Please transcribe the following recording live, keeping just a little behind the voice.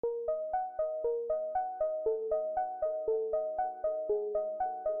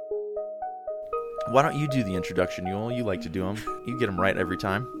Why don't you do the introduction, Yule? You like to do them. You get them right every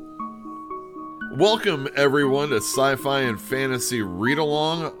time. Welcome, everyone, to Sci-Fi and Fantasy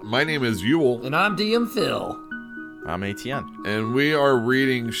Read-Along. My name is Yule. And I'm DM Phil. I'm ATN. And we are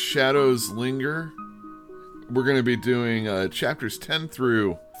reading Shadows Linger. We're going to be doing chapters 10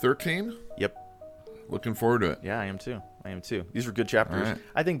 through 13. Yep. Looking forward to it. Yeah, I am too. These are good chapters. Right.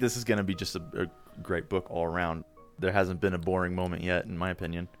 I think this is going to be just a great book all around. There hasn't been a boring moment yet, in my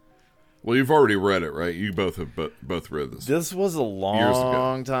opinion. Well, you've already read it, right? You both have both read this. This was a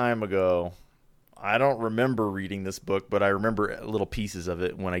long time ago. I don't remember reading this book, but I remember little pieces of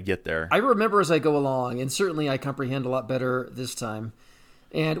it when I get there. I remember as I go along, and certainly I comprehend a lot better this time.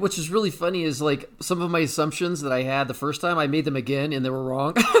 And which is really funny is, like, some of my assumptions that I had the first time, I made them again, and they were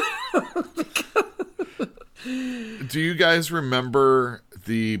wrong. Do you guys remember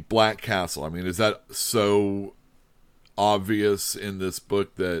the Black Castle? I mean, is that so obvious in this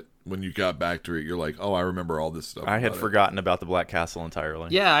book that when you got back to it, you're like, oh, I remember all this stuff? I had forgotten about the Black Castle entirely.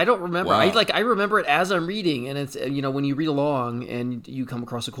 Yeah, I don't remember. Wow. I remember it as I'm reading, and it's, you know, when you read along and you come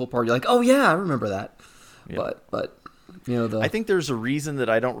across a cool part, you're like, oh yeah, I remember that. Yeah. But you know, I think there's a reason that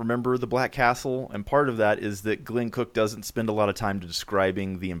I don't remember the Black Castle, and part of that is that Glenn Cook doesn't spend a lot of time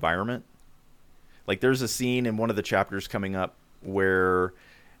describing the environment. Like, there's a scene in one of the chapters coming up where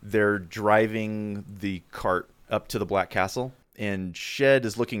they're driving the cart up to the Black Castle, and Shed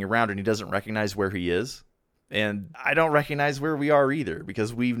is looking around and he doesn't recognize where he is. And I don't recognize where we are either,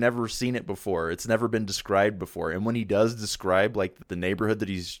 because we've never seen it before. It's never been described before. And when he does describe, like, the neighborhood that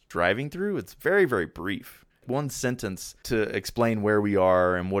he's driving through, it's very, very brief. One sentence to explain where we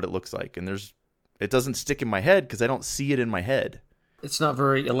are and what it looks like. And it doesn't stick in my head because I don't see it in my head. it's not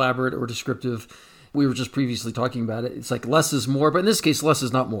very elaborate or descriptive. We were just previously talking about it. It's like less is more, but in this case, less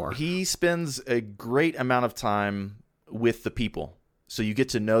is not more. He spends a great amount of time with the people. So you get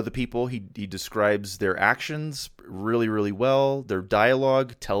to know the people. He describes their actions really, really well. Their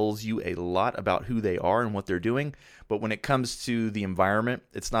dialogue tells you a lot about who they are and what they're doing. But when it comes to the environment,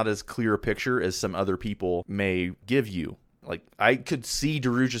 it's not as clear a picture as some other people may give you. Like, I could see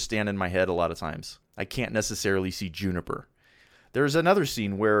Darujhistan in my head a lot of times. I can't necessarily see Juniper. There's another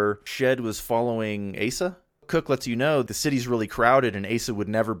scene where Shed was following Asa. Cook lets you know the city's really crowded and Asa would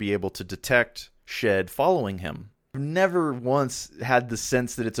never be able to detect Shed following him. I've never once had the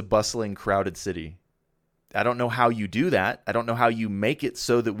sense that it's a bustling, crowded city. I don't know how you do that. I don't know how you make it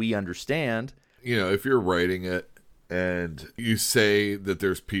so that we understand. You know, if you're writing it and you say that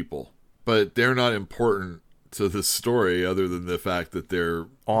there's people, but they're not important to the story other than the fact that they're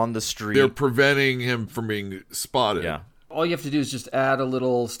on the street. They're preventing him from being spotted. Yeah. All you have to do is just add a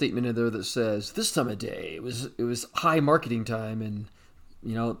little statement in there that says, this time of day, it was high marketing time, and,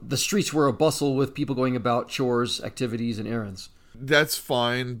 you know, the streets were a bustle with people going about chores, activities, and errands. That's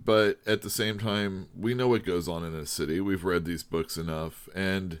fine, but at the same time, we know what goes on in a city. We've read these books enough,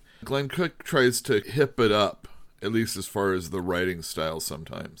 and Glenn Cook tries to hip it up, at least as far as the writing style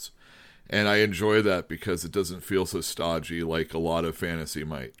sometimes. And I enjoy that because it doesn't feel so stodgy like a lot of fantasy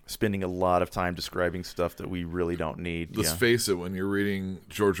might. Spending a lot of time describing stuff that we really don't need. Let's face it, when you're reading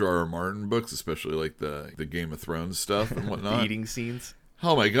George R.R. Martin books, especially like the Game of Thrones stuff and whatnot. The eating scenes.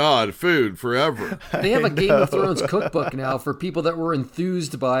 Oh my God, food forever. They have a Game of Thrones cookbook now for people that were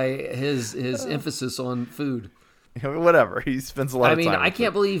enthused by his emphasis on food. Whatever. He spends a lot of time. I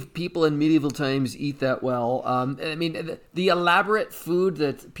can't believe people in medieval times eat that well. I mean, the elaborate food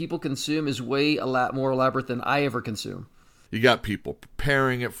that people consume is way more elaborate than I ever consume. You got people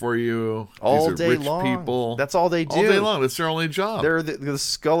preparing it for you. All These are day rich long. people. That's all they do. All day long. That's their only job. They're the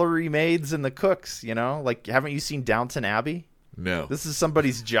scullery maids and the cooks, you know? Like, haven't you seen Downton Abbey? No. This is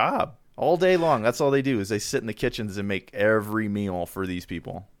somebody's job. All day long. That's all they do is they sit in the kitchens and make every meal for these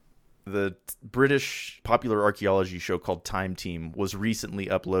people. The British popular archaeology show called Time Team was recently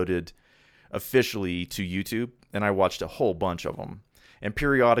uploaded officially to YouTube, and I watched a whole bunch of them. And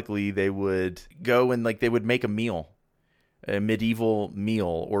periodically they would go and they would make a meal, a medieval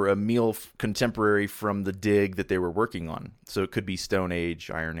meal, or a meal contemporary from the dig that they were working on. So it could be Stone Age,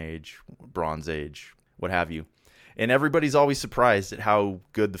 Iron Age, Bronze Age, what have you. And everybody's always surprised at how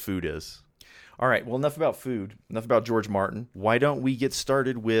good the food is. All right, well, enough about food, enough about George Martin. Why don't we get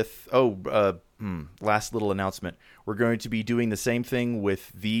started with, last little announcement. We're going to be doing the same thing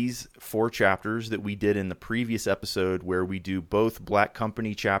with these 4 chapters that we did in the previous episode, where we do both Black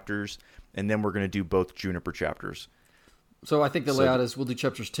Company chapters, and then we're going to do both Juniper chapters. So I think the layout is we'll do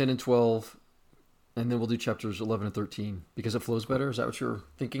chapters 10 and 12, and then we'll do chapters 11 and 13, because it flows better. Is that what you're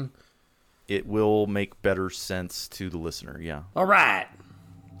thinking? It will make better sense to the listener, yeah. All right.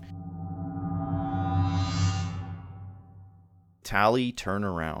 Tally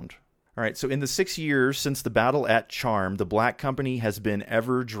Turnaround. All right, so in the 6 years since the battle at Charm, the Black Company has been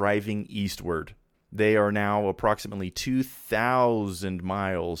ever driving eastward. They are now approximately 2,000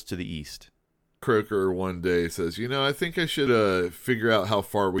 miles to the east. Croker one day says, I think I should figure out how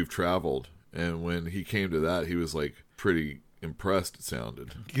far we've traveled. And when he came to that, he was like pretty impressed, it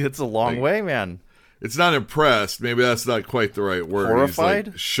sounded. It's a long way, man. It's not impressed. Maybe that's not quite the right word. Horrified?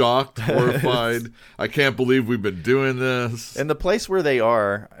 He's like shocked, horrified. I can't believe we've been doing this. And the place where they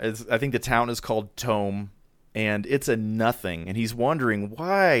are, I think the town is called Tome, and it's a nothing. And he's wondering,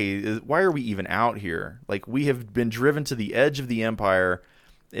 why are we even out here? Like, we have been driven to the edge of the Empire.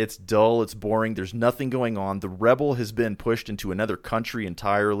 It's dull, it's boring, there's nothing going on. The rebel has been pushed into another country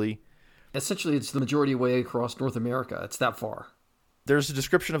entirely. Essentially, it's the majority way across North America. It's that far. There's a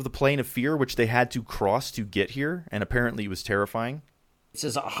description of the Plain of Fear, which they had to cross to get here, and apparently it was terrifying. It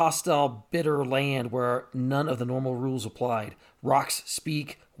says a hostile, bitter land where none of the normal rules applied. Rocks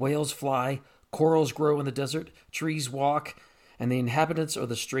speak, whales fly, corals grow in the desert, trees walk, and the inhabitants are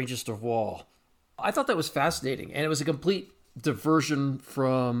the strangest of all. I thought that was fascinating, and it was a complete diversion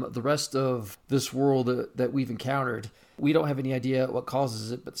from the rest of this world that we've encountered. We don't have any idea what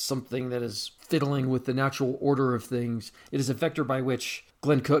causes it, but something that is fiddling with the natural order of things. It is a vector by which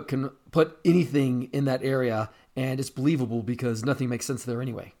Glenn Cook can put anything in that area, and it's believable because nothing makes sense there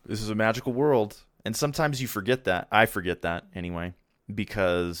anyway. This is a magical world, and sometimes you forget that. I forget that anyway,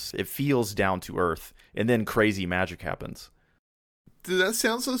 because it feels down to earth, and then crazy magic happens. Did that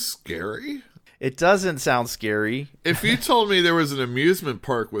sound so scary? It doesn't sound scary. If you told me there was an amusement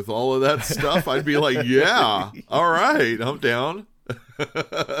park with all of that stuff, I'd be like, yeah, all right, I'm down.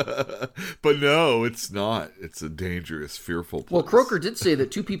 But no, it's not. It's a dangerous, fearful place. Well, Croker did say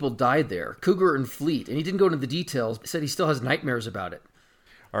that 2 people died there, Cougar and Fleet, and he didn't go into the details. He said he still has nightmares about it.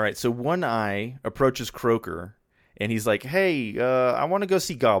 All right, so One Eye approaches Croker, and he's like, hey, I want to go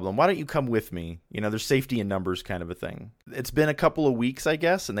see Goblin. Why don't you come with me? There's safety in numbers kind of a thing. It's been a couple of weeks, I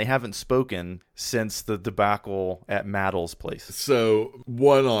guess, and they haven't spoken since the debacle at Maddle's place. So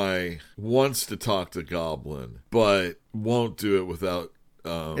One Eye wants to talk to Goblin, but won't do it without...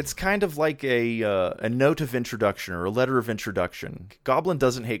 It's kind of like a note of introduction or a letter of introduction. Goblin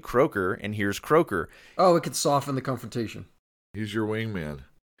doesn't hate Croker, and here's Croker. Oh, it could soften the confrontation. He's your wingman.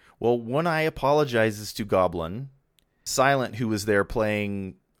 Well, One Eye apologizes to Goblin. Silent, who was there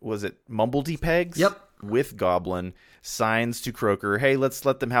playing, was it Mumbledy-Pegs? Yep. With Goblin, signs to Croker, hey, let's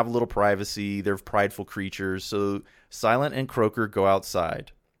let them have a little privacy. They're prideful creatures. So Silent and Croker go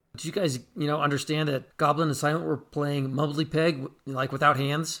outside. Did you guys, understand that Goblin and Silent were playing Mumbledy-Peg, like without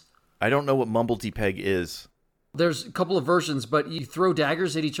hands? I don't know what Mumbledy-Peg is. There's a couple of versions, but you throw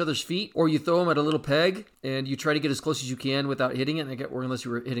daggers at each other's feet, or you throw them at a little peg, and you try to get as close as you can without hitting it, or unless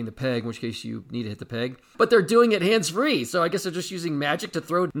you were hitting the peg, in which case you need to hit the peg. But they're doing it hands-free, so I guess they're just using magic to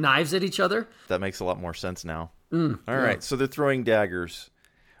throw knives at each other. That makes a lot more sense now. All right, so they're throwing daggers.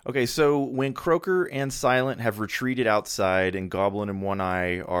 Okay, so when Croker and Silent have retreated outside and Goblin and One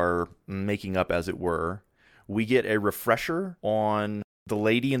Eye are making up, as it were, we get a refresher on the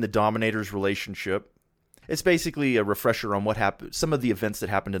Lady and the Dominator's relationship. It's basically a refresher on what happened, some of the events that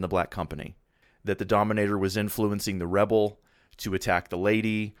happened in the Black Company. That the Dominator was influencing the Rebel to attack the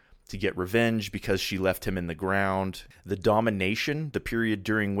Lady, to get revenge because she left him in the ground. The Domination, the period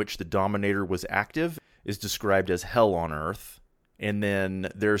during which the Dominator was active, is described as hell on Earth. And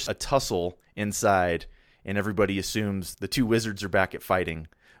then there's a tussle inside, and everybody assumes the 2 wizards are back at fighting.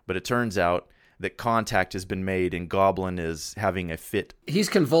 But it turns out that contact has been made and Goblin is having a fit. He's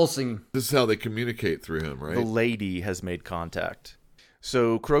convulsing. This is how they communicate through him, right? The Lady has made contact.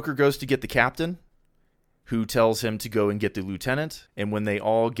 So Croker goes to get the captain, who tells him to go and get the lieutenant. And when they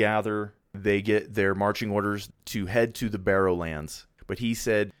all gather, they get their marching orders to head to the Barrowlands. But he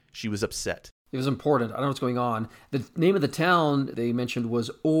said she was upset. It was important. I don't know what's going on. The name of the town they mentioned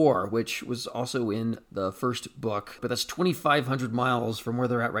was Orr, which was also in the first book. But that's 2,500 miles from where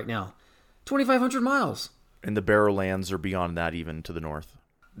they're at right now. 2,500 miles. And the Barrowlands are beyond that, even to the north.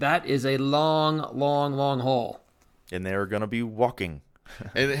 That is a long, long, long haul. And they're going to be walking.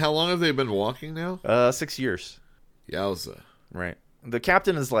 And how long have they been walking now? 6 years. Yowza. Right. The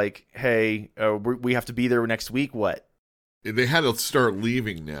captain is like, hey, we have to be there next week. What? They had to start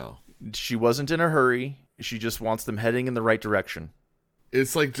leaving now. She wasn't in a hurry. She just wants them heading in the right direction.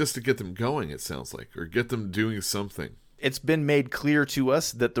 It's like just to get them going, it sounds like, or get them doing something. It's been made clear to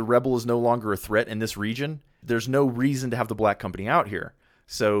us that the Rebel is no longer a threat in this region. There's no reason to have the Black Company out here.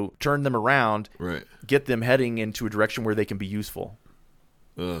 So turn them around, right? Get them heading into a direction where they can be useful.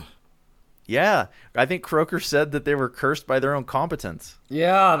 Ugh. Yeah, I think Croker said that they were cursed by their own competence.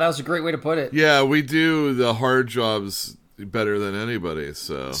 Yeah, that was a great way to put it. Yeah, we do the hard jobs better than anybody.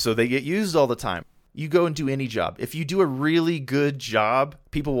 So they get used all the time. You go and do any job. If you do a really good job,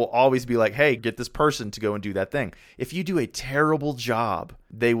 people will always be like, hey, get this person to go and do that thing. If you do a terrible job,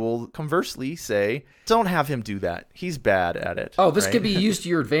 they will conversely say, don't have him do that. He's bad at it. Oh, this right? could be used to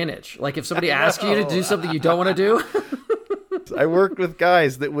your advantage. Like if somebody asks you to do something you don't want to do. I worked with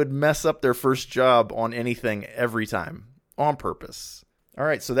guys that would mess up their first job on anything every time on purpose. All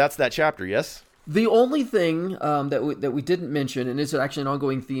right, so that's that chapter, yes? The only thing that we didn't mention, and it's actually an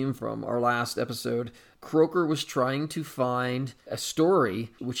ongoing theme from our last episode, Croker was trying to find a story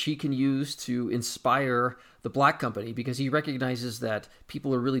which he can use to inspire the Black Company, because he recognizes that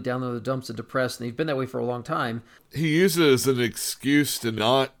people are really down in the dumps and depressed, and they've been that way for a long time. He uses it as an excuse to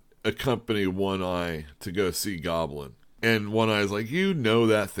not accompany One Eye to go see Goblin. And One Eye is like, you know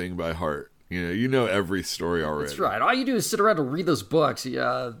that thing by heart. You know every story already. That's right. All you do is sit around and read those books.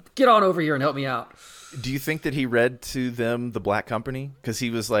 Get on over here and help me out. Do you think that he read to them The Black Company? Because he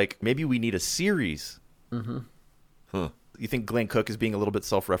was like, maybe we need a series. Mm-hmm. Huh. You think Glenn Cook is being a little bit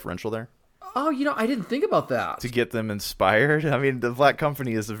self-referential there? Oh, I didn't think about that. To get them inspired? I mean, The Black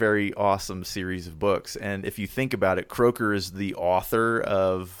Company is a very awesome series of books. And if you think about it, Croker is the author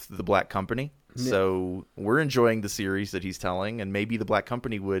of The Black Company. So we're enjoying the series that he's telling, and maybe the Black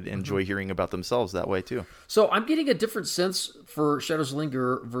Company would enjoy hearing about themselves that way too. So I'm getting a different sense for Shadows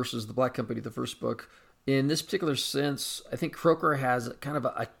Linger versus the Black Company, the first book. In this particular sense, I think Croker has kind of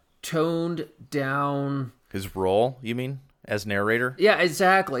a toned down... His role, you mean, as narrator? Yeah,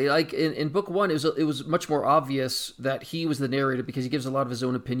 exactly. Like in book one, it was much more obvious that he was the narrator because he gives a lot of his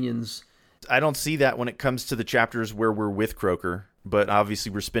own opinions. I don't see that when it comes to the chapters where we're with Croker. But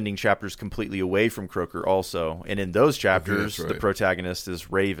obviously we're spending chapters completely away from Croker also. And in those chapters, right. The protagonist is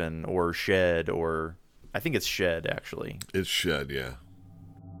Raven or Shed, or I think it's Shed, actually. It's Shed, yeah.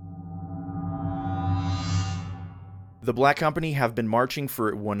 The Black Company have been marching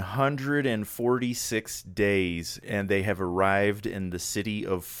for 146 days, and they have arrived in the city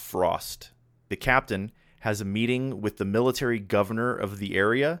of Frost. The captain has a meeting with the military governor of the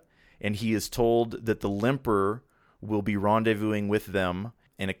area, and he is told that the Limper will be rendezvousing with them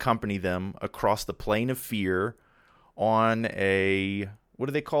and accompany them across the Plain of Fear on a... What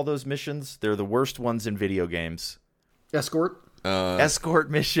do they call those missions? They're the worst ones in video games. Escort?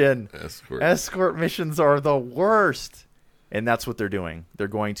 Escort mission. Escort missions are the worst. And that's what they're doing. They're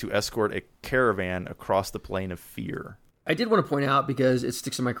going to escort a caravan across the Plain of Fear. I did want to point out, because it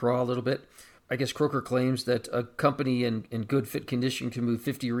sticks in my craw a little bit, I guess Croker claims that a company in good fit condition can move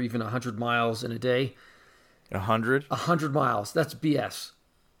 50 or even 100 miles in a day. 100? 100 miles. That's BS.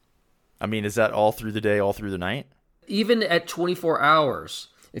 I mean, is that all through the day, all through the night? Even at 24 hours,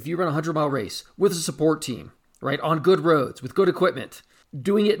 if you run a 100-mile race with a support team, right, on good roads, with good equipment,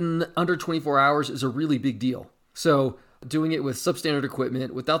 doing it in under 24 hours is a really big deal. So doing it with substandard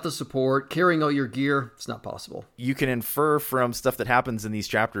equipment, without the support, carrying all your gear, it's not possible. You can infer from stuff that happens in these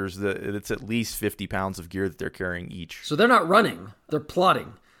chapters that it's at least 50 pounds of gear that they're carrying each. So they're not running, they're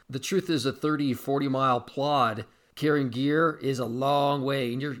plodding. The truth is a 30, 40-mile plod carrying gear is a long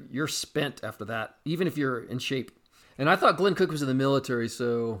way, and you're spent after that, even if you're in shape. And I thought Glenn Cook was in the military,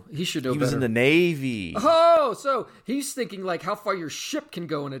 so he should know better. He was in the Navy. Oh, so he's thinking like how far your ship can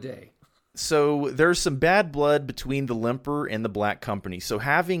go in a day. So there's some bad blood between the Limper and the Black Company. So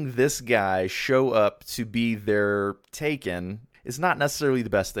having this guy show up to be their taken is not necessarily the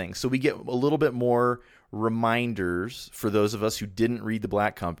best thing. So we get a little bit more reminders for those of us who didn't read the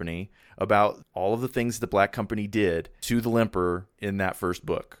Black Company about all of the things the Black Company did to the Limper in that first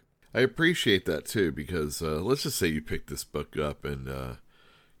book. I appreciate that too, because let's just say you picked this book up and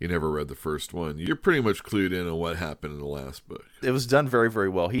you never read the first one. You're pretty much clued in on what happened in the last book. It was done very, very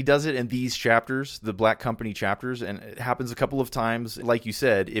well. He does it in these chapters, the Black Company chapters, and it happens a couple of times. Like you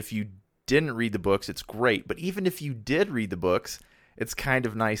said, if you didn't read the books, it's great. But even if you did read the books, it's kind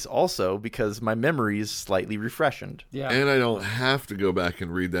of nice also because my memory is slightly refreshed. Yeah. And I don't have to go back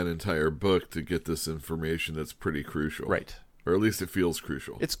and read that entire book to get this information that's pretty crucial. Right. Or at least it feels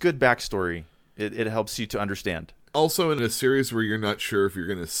crucial. It's good backstory. It helps you to understand. Also, in a series where you're not sure if you're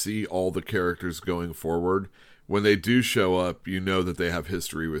going to see all the characters going forward, when they do show up, you know that they have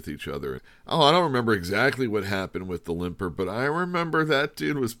history with each other. Oh, I don't remember exactly what happened with the Limper, but I remember that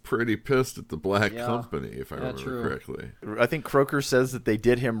dude was pretty pissed at the Black Company, if I remember correctly. I think Croker says that they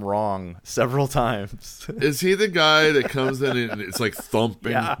did him wrong several times. Is he the guy that comes in and it's like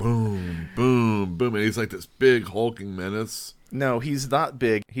thumping, boom, boom, boom, and he's like this big hulking menace? No, he's not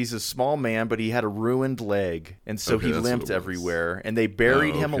big. He's a small man, but he had a ruined leg, and so he limped everywhere. And they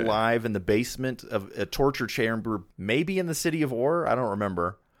buried him alive in the basement of a torture chamber, maybe in the city of Orr. I don't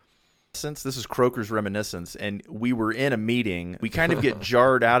remember. Since this is Croker's reminiscence, and we were in a meeting, we kind of get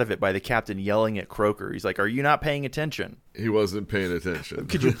jarred out of it by the captain yelling at Croker. He's like, "Are you not paying attention?" He wasn't paying attention.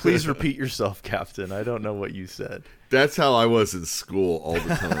 Could you please repeat yourself, Captain? I don't know what you said. That's how I was in school all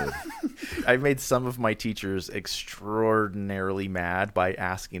the time. I made some of my teachers extraordinarily mad by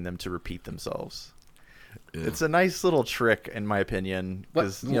asking them to repeat themselves. Yeah. It's a nice little trick, in my opinion,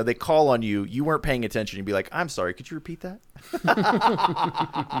 because they call on you. You weren't paying attention. You'd be like, "I'm sorry, could you repeat that?"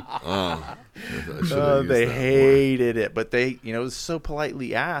 They hated it, but they, it was so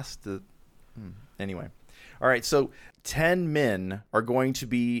politely asked. Anyway, all right. So 10 men are going to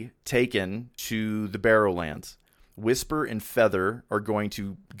be taken to the Barrowlands. Whisper and Feather are going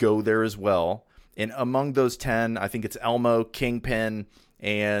to go there as well. And among those 10, I think it's Elmo, Kingpin,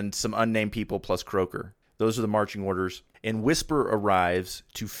 and some unnamed people plus Croker. Those are the marching orders. And Whisper arrives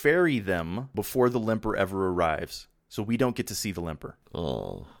to ferry them before the Limper ever arrives. So we don't get to see the Limper.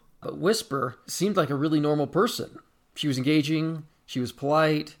 Oh. But Whisper seemed like a really normal person. She was engaging. She was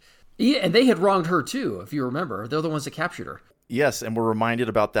polite. And they had wronged her too, if you remember. They're the ones that captured her. Yes, and we're reminded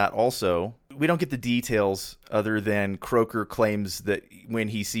about that also. We don't get the details other than Croker claims that when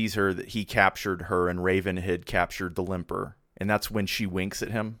he sees her that he captured her and Raven had captured the Limper. And that's when she winks at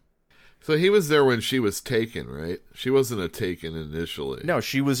him. So he was there when she was taken, right? She wasn't a taken initially. No,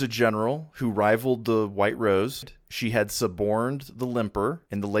 she was a general who rivaled the White Rose. She had suborned the Limper,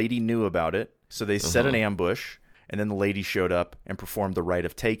 and the lady knew about it. So they set an ambush, and then the lady showed up and performed the rite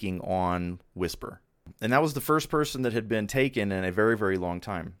of taking on Whisper. And that was the first person that had been taken in a very, very long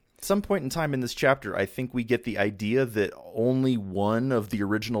time. At some point in time in this chapter, I think we get the idea that only one of the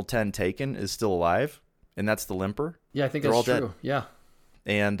original 10 taken is still alive, and that's the Limper. Yeah, I think They're that's all true. dead. Yeah.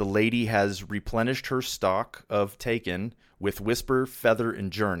 And the lady has replenished her stock of taken with Whisper, Feather,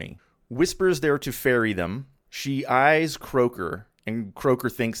 and Journey. Whisper is there to ferry them. She eyes Croker, and Croker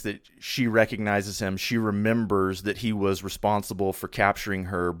thinks that she recognizes him. She remembers that he was responsible for capturing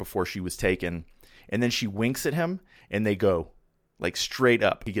her before she was taken. And then she winks at him, and they go, like straight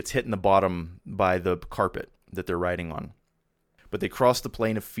up. He gets hit in the bottom by the carpet that they're riding on. But they cross the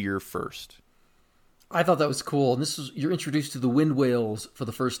plane of fear first. I thought that was cool. And you're introduced to the wind whales for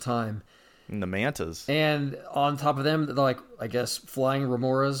the first time. And the mantas. And on top of them, they're like, I guess, flying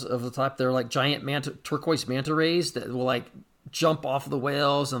remoras of the type. They're like giant turquoise manta rays that will like jump off of the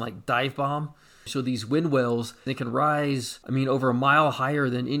whales and like dive bomb. So these wind whales, they can rise, over a mile higher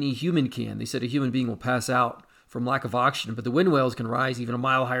than any human can. They said a human being will pass out from lack of oxygen, but the wind whales can rise even a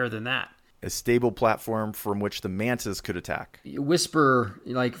mile higher than that. A stable platform from which the mantas could attack. Whisper,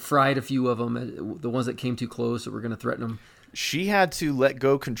 fried a few of them, the ones that came too close that were going to threaten them. She had to let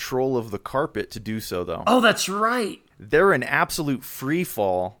go control of the carpet to do so, though. Oh, that's right. They're in absolute free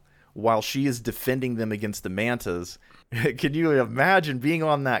fall while she is defending them against the mantas. Can you imagine being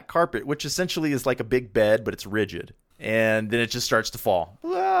on that carpet, which essentially is like a big bed, but it's rigid? And then it just starts to fall.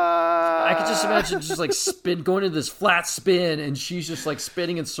 I could just imagine just going into this flat spin, and she's just like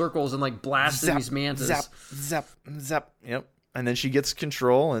spinning in circles and like blasting zap, these mantas. Zap, zap, zap. Yep. And then she gets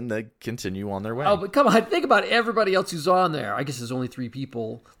control, and they continue on their way. Oh, but come on, think about everybody else who's on there. I guess there's only 3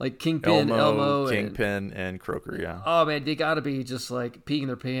 people, like Kingpin, Elmo, Kingpin, and Croker. Yeah. Oh man, they got to be just like peeing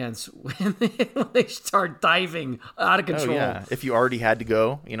their pants when they start diving out of control. Oh, yeah. If you already had to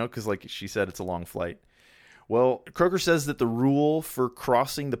go, because like she said, it's a long flight. Well, Croker says that the rule for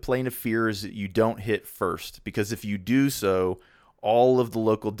crossing the plane of fear is that you don't hit first, because if you do so, all of the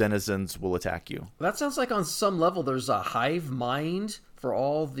local denizens will attack you. That sounds like on some level there's a hive mind for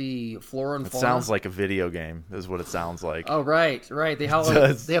all the flora and fauna. It sounds like a video game, is what it sounds like. Oh, right. They have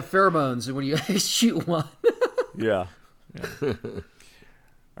pheromones, and when you shoot one. Yeah.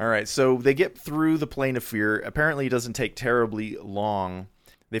 All right, so they get through the plane of fear. Apparently, it doesn't take terribly long.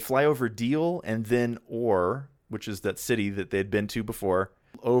 They fly over Deal and then Or, which is that city that they had been to before.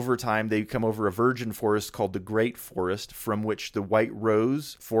 Over time, they come over a virgin forest called the Great Forest, from which the White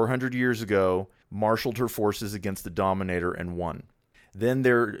Rose, 400 years ago, marshaled her forces against the Dominator and won. Then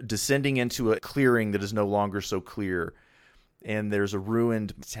they're descending into a clearing that is no longer so clear, and there's a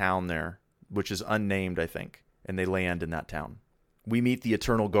ruined town there, which is unnamed, I think, and they land in that town. We meet the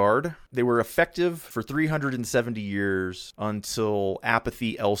Eternal Guard. They were effective for 370 years until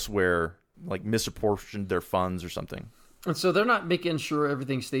apathy elsewhere, misapportioned their funds or something. And so they're not making sure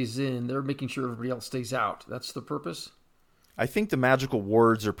everything stays in. They're making sure everybody else stays out. That's the purpose? I think the magical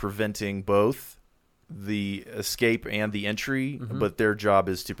wards are preventing both the escape and the entry, but their job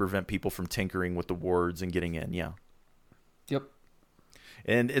is to prevent people from tinkering with the wards and getting in, yeah. Yep.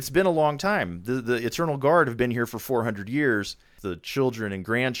 And it's been a long time. The Eternal Guard have been here for 400 years. The children and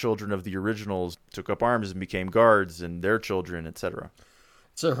grandchildren of the originals took up arms and became guards, and their children, etc.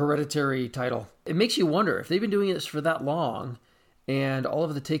 It's a hereditary title. It makes you wonder if they've been doing this for that long and all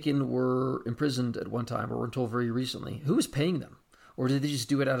of the Taken were imprisoned at one time or until very recently, who was paying them? Or did they just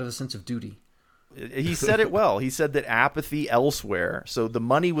do it out of a sense of duty? He said it well. He said that apathy elsewhere. So the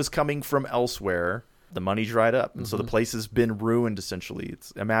money was coming from elsewhere. The money dried up. And so the place has been ruined, essentially.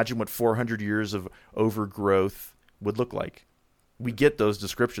 Imagine what 400 years of overgrowth would look like. We get those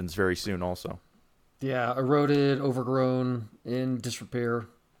descriptions very soon also. Yeah, eroded, overgrown, in disrepair.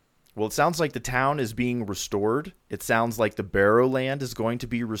 Well, it sounds like the town is being restored. It sounds like the Barrowland is going to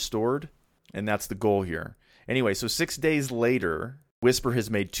be restored. And that's the goal here. Anyway, so 6 days later, Whisper has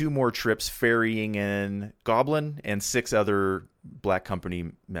made 2 more trips ferrying in Goblin and 6 other Black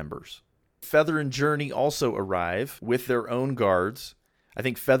Company members. Feather and Journey also arrive with their own guards. I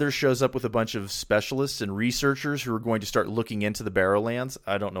think Feather shows up with a bunch of specialists and researchers who are going to start looking into the Barrowlands.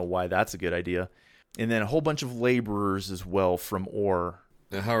 I don't know why that's a good idea. And then a whole bunch of laborers as well from Orr.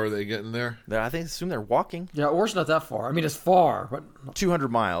 Now, how are they getting there? I assume they're walking. Yeah, Orr's not that far. I mean, it's far, but 200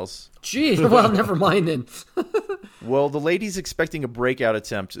 miles. geez, well, never mind then. Well, the lady's expecting a breakout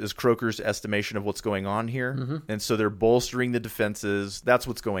attempt is Croker's estimation of what's going on here. And so they're bolstering the defenses. That's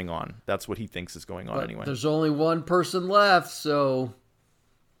what's going on. That's what he thinks is going on But anyway. there's only one person left, so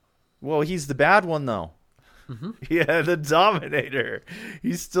Well, he's the bad one, though. Yeah, the Dominator.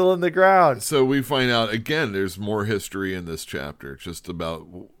 He's still in the ground. So we find out, again, there's more history in this chapter, just about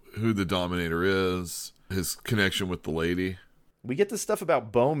who the Dominator is, his connection with the lady. We get the stuff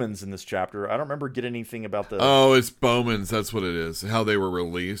about Bowmans in this chapter. I don't remember getting anything about the... Oh, it's Bowmans. That's what it is. How they were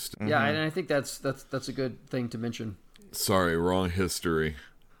released. yeah, and I think that's a good thing to mention. Sorry, wrong history.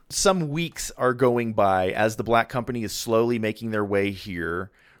 Some weeks are going by as the Black Company is slowly making their way here.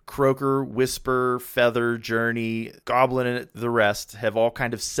 Croker, Whisper, Feather, Journey, Goblin, and the rest have all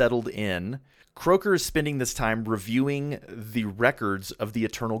kind of settled in. Croker is spending this time reviewing the records of the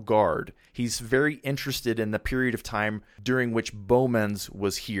Eternal Guard. He's very interested in the period of time during which Bowmans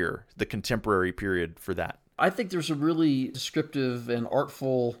was here, the contemporary period for that. I think there's some really descriptive and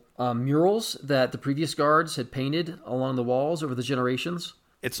artful murals that the previous guards had painted along the walls over the generations.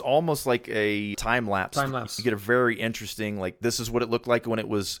 It's almost like a time lapse. You get a very interesting, like, this is what it looked like when it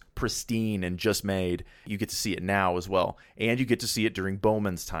was pristine and just made. You get to see it now as well. And you get to see it during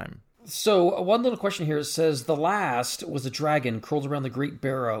Bowman's time. So one little question here. It says, the last was a dragon curled around the great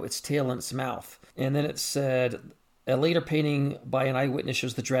barrow, its tail in its mouth. And then it said, a later painting by an eyewitness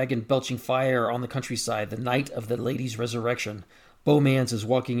shows the dragon belching fire on the countryside, the night of the lady's resurrection. Bowmans is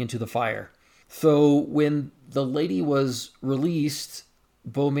walking into the fire. So when the lady was released,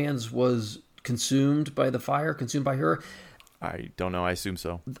 Bowmans was consumed by the fire, consumed by her. I don't know. I assume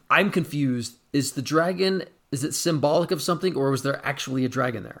so. I'm confused. Is the dragon, is it symbolic of something, or was there actually a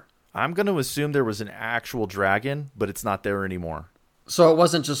dragon there? I'm going to assume there was an actual dragon, but it's not there anymore. So it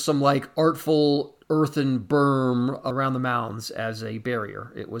wasn't just some like artful earthen berm around the mounds as a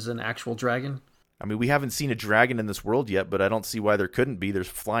barrier. It was an actual dragon. I mean, we haven't seen a dragon in this world yet, but I don't see why there couldn't be. There's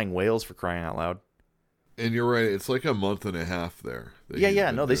flying whales, for crying out loud. And you're right. It's like a month and a half there.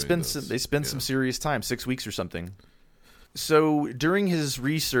 Yeah. No, they spend some serious time, 6 weeks or something. So during his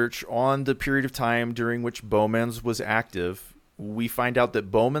research on the period of time during which Bowmans was active, we find out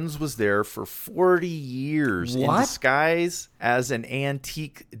that Bowmans was there for 40 years in disguise as an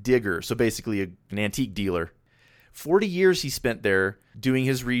antique digger. So basically an antique dealer. 40 years he spent there doing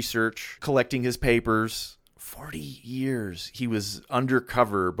his research, collecting his papers. 40 years he was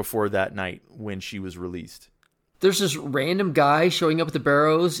undercover before that night when she was released. There's this random guy showing up at the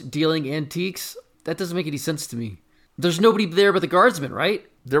barrows dealing antiques. That doesn't make any sense to me. There's nobody there but the guardsmen, right?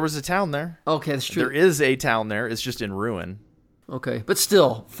 There was a town there. Okay, that's true. There is a town there. It's just in ruin. Okay, but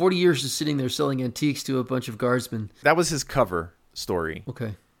still, 40 years just sitting there selling antiques to a bunch of guardsmen. That was his cover story.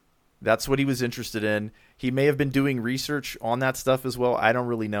 Okay. That's what he was interested in. He may have been doing research on that stuff as well. I don't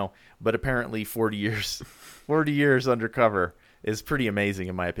really know. But apparently 40 years undercover is pretty amazing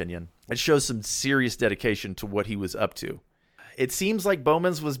in my opinion. It shows some serious dedication to what he was up to. It seems like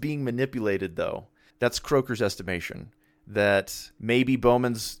Bowmans was being manipulated, though. That's Croker's estimation. That maybe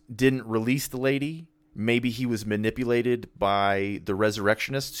Bowmans didn't release the lady. Maybe he was manipulated by the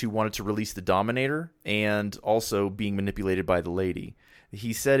resurrectionists who wanted to release the Dominator, and also being manipulated by the lady.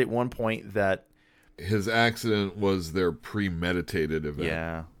 He said at one point that his accident was their premeditated event.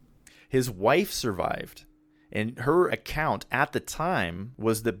 Yeah. His wife survived, and her account at the time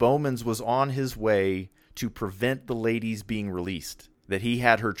was that Bowmans was on his way to prevent the ladies being released, that he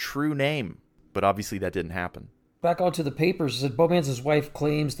had her true name, but obviously that didn't happen. Back onto the papers, it said Bowmans' wife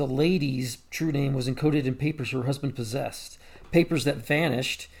claims the lady's true name was encoded in papers her husband possessed. Papers that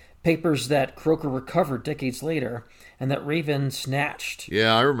vanished papers that Croker recovered decades later and that Raven snatched.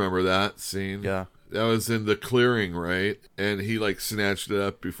 Yeah, I remember that scene. Yeah. That was in the clearing, right? And he snatched it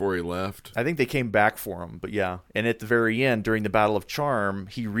up before he left. I think they came back for him, but yeah. And at the very end, during the Battle of Charm,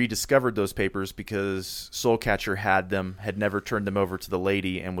 he rediscovered those papers because Soulcatcher had never turned them over to the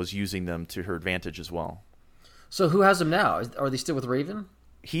lady and was using them to her advantage as well. So who has them now? Are they still with Raven?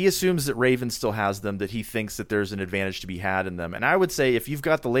 He assumes that Raven still has them, that he thinks that there's an advantage to be had in them. And I would say if you've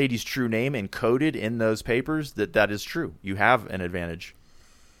got the lady's true name encoded in those papers, that is true. You have an advantage.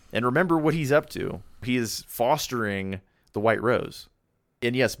 And remember what he's up to. He is fostering the White Rose.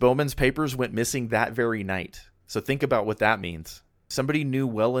 And yes, Bowman's papers went missing that very night. So think about what that means. Somebody knew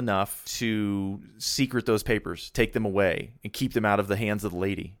well enough to secret those papers, take them away, and keep them out of the hands of the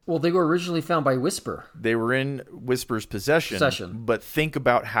lady. Well, they were originally found by Whisper. They were in Whisper's possession. But think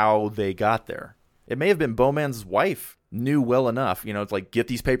about how they got there. It may have been Bowman's wife knew well enough, it's like, get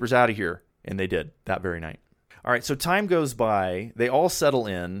these papers out of here. And they did that very night. All right, so time goes by. They all settle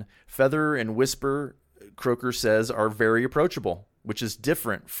in. Feather and Whisper, Croker says, are very approachable, which is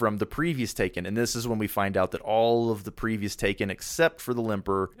different from the previous Taken. And this is when we find out that all of the previous Taken, except for the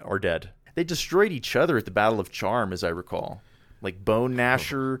Limper, are dead. They destroyed each other at the Battle of Charm, as I recall. Like Bone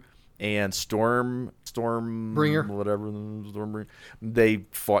Gnasher and Stormbringer, whatever, Stormbringer. They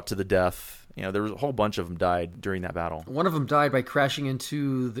fought to the death. There was a whole bunch of them died during that battle. One of them died by crashing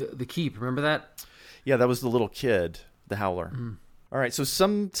into the keep. Remember that? Yeah, that was the little kid, the Howler. Mm. All right, so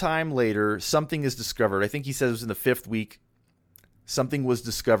sometime later, something is discovered. I think he says it was in the 5th week. Something was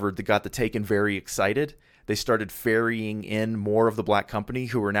discovered that got the Taken very excited. They started ferrying in more of the Black Company,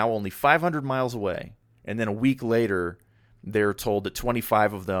 who are now only 500 miles away. And then a week later, they're told that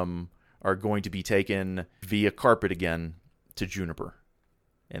 25 of them are going to be taken via carpet again to Juniper.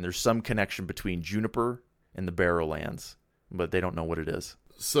 And there's some connection between Juniper and the Barrowlands, but they don't know what it is.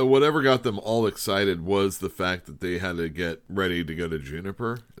 So whatever got them all excited was the fact that they had to get ready to go to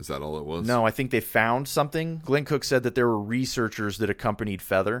Juniper? Is that all it was? No, I think they found something. Glenn Cook said that there were researchers that accompanied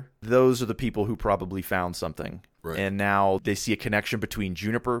Feather. Those are the people who probably found something. Right. And now they see a connection between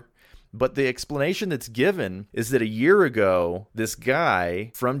Juniper. But the explanation that's given is that a year ago, this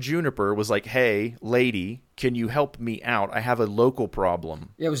guy from Juniper was like, hey, lady, can you help me out? I have a local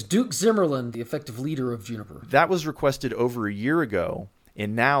problem. Yeah, it was Duke Zimmerland, the effective leader of Juniper. That was requested over a year ago.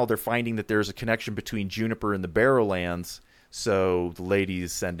 And now they're finding that there's a connection between Juniper and the Barrowlands, so the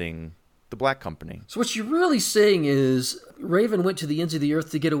lady's sending the Black Company. So what you're really saying is Raven went to the ends of the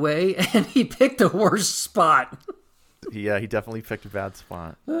earth to get away, and he picked the worst spot. Yeah, he definitely picked a bad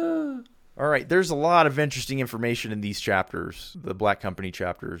spot. All right, there's a lot of interesting information in these chapters, the Black Company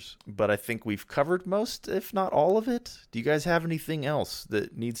chapters, but I think we've covered most, if not all of it. Do you guys have anything else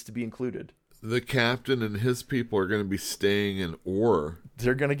that needs to be included? The captain and his people are going to be staying in Orr.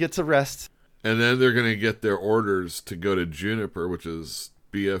 They're going to get to rest. And then they're going to get their orders to go to Juniper, which is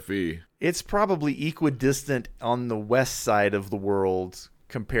BFE. It's probably equidistant on the west side of the world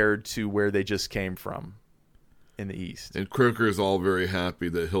compared to where they just came from in the east. And Croker is all very happy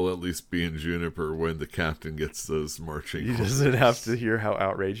that he'll at least be in Juniper when the captain gets those marching He orders. doesn't have to hear how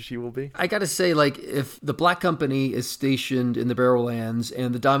outraged he will be. I gotta say, if the Black Company is stationed in the Barrowlands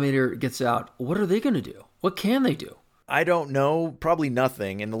and the Dominator gets out, what are they gonna do? What can they do? I don't know. Probably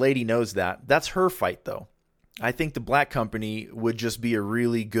nothing, and the lady knows that. That's her fight, though. I think the Black Company would just be a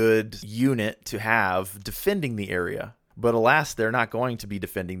really good unit to have defending the area. But alas, they're not going to be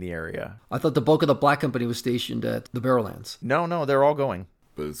defending the area. I thought the bulk of the Black Company was stationed at the Barrowlands. No, they're all going.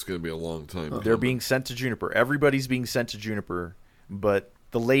 But it's going to be a long time. They're being sent to Juniper. Everybody's being sent to Juniper. But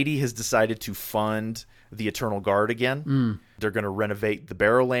the lady has decided to fund the Eternal Guard again. They're going to renovate the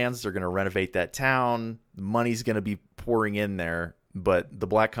Barrowlands. They're going to renovate that town. The money's going to be pouring in there. But the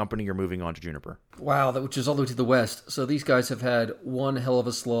Black Company are moving on to Juniper. Wow, which is all the way to the west. So these guys have had one hell of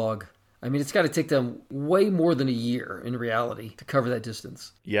a slog. I mean, it's got to take them way more than a year, in reality, to cover that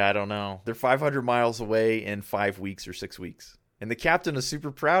distance. Yeah, I don't know. They're 500 miles away in 5 weeks or 6 weeks. And the captain is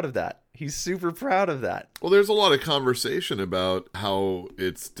super proud of that. He's super proud of that. Well, there's a lot of conversation about how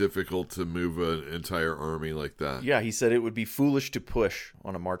it's difficult to move an entire army like that. Yeah, he said it would be foolish to push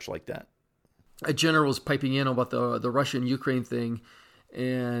on a march like that. A general was piping in about the Russian-Ukraine thing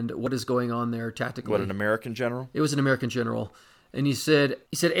and what is going on there tactically. What, an American general? It was an American general. And he said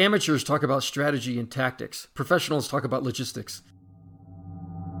amateurs talk about strategy and tactics. Professionals talk about logistics.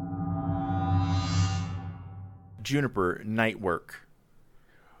 Juniper, night work.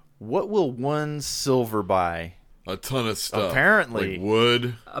 What will 1 silver buy? A ton of stuff. Apparently. Like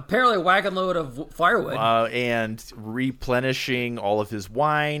wood. Apparently a wagon load of firewood. And replenishing all of his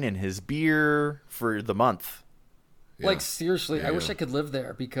wine and his beer for the month. Like, seriously, Yeah, I wish yeah. I could live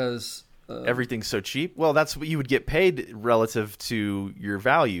there because Everything's so cheap. Well, that's what you would get paid relative to your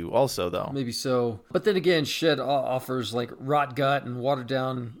value also, though. maybe so. But then again, Shed offers like rot gut and watered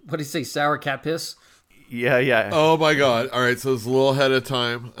down, what do you say, sour cat piss? Yeah, yeah. Oh my god. All right, so it's a little ahead of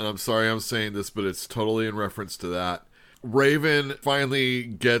time, and I'm sorry I'm saying this, but it's totally in reference to that. Raven finally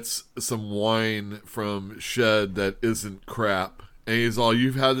gets some wine from Shed that isn't crap. And he's all,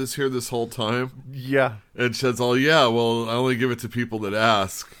 you've had this here this whole time? Yeah. And Shed's all, yeah, well, I only give it to people that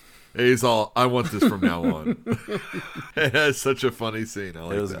ask. And he's all, I want this from now on. It's such a funny scene. I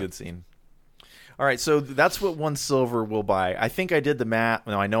like It was that. a good scene. All right, so that's what 1 silver will buy. I think I did the math.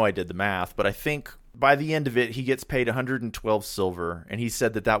 No, I know I did the math, but I think by the end of it, he gets paid 112 silver, and he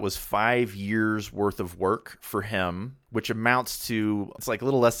said that that was 5 years worth of work for him, which amounts to, it's like a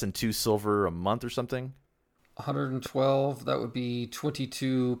little less than 2 silver a month or something. 112, that would be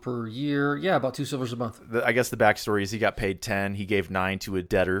 22 per year. Yeah, about 2 silvers a month. I guess the backstory is he got paid 10. He gave 9 to a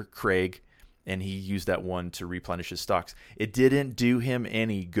debtor, Craig, and he used that 1 to replenish his stocks. It didn't do him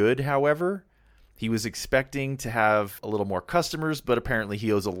any good, however. He was expecting to have a little more customers, but apparently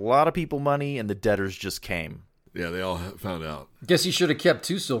he owes a lot of people money, and the debtors just came. Yeah, they all found out. Guess he should have kept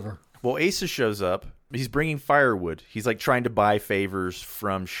 2 silver. Well, Asa shows up. He's bringing firewood. He's like trying to buy favors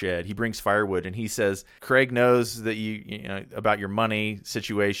from Shed. He brings firewood, and he says, Craig knows that you know about your money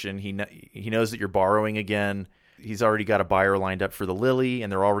situation. He knows that you're borrowing again. He's already got a buyer lined up for the Lily,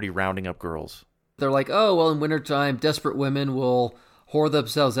 and they're already rounding up girls. They're like, oh, well, in wintertime, desperate women will whore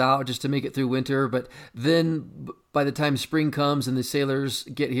themselves out just to make it through winter. But then by the time spring comes and the sailors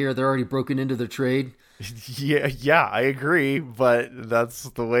get here, they're already broken into their trade. Yeah, I agree, but that's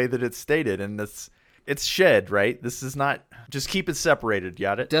the way that it's stated, and it's Shed, right? This is not, just keep it separated,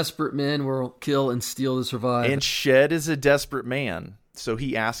 got it? Desperate men will kill and steal to survive. And Shed is a desperate man, so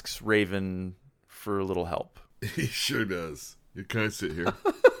he asks Raven for a little help. He sure does. You can I sit here?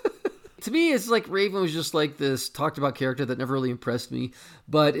 To me, it's like Raven was just like this talked about character that never really impressed me.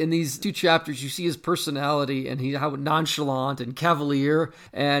 But in these 2 chapters, you see his personality and how nonchalant and cavalier.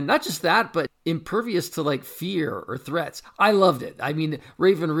 And not just that, but impervious to like fear or threats. I loved it. I mean,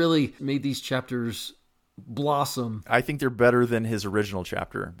 Raven really made these chapters blossom. I think they're better than his original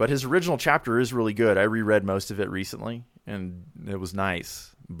chapter, but his original chapter is really good. I reread most of it recently, and it was nice.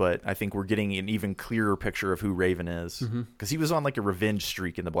 But I think we're getting an even clearer picture of who Raven is, because he was on like a revenge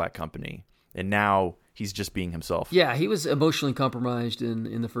streak in the Black Company, and now he's just being himself. Yeah, he was emotionally compromised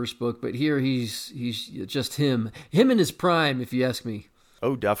in the first book, but here he's just him in his prime, if you ask me.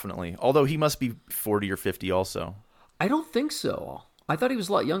 Oh, definitely. Although he must be 40 or 50 also. I don't think so. I thought he was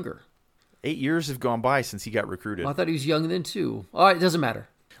a lot younger. 8 years have gone by since he got recruited. I thought he was young then too. All right, it doesn't matter.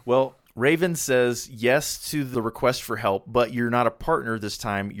 Well, Raven says yes to the request for help, but you're not a partner this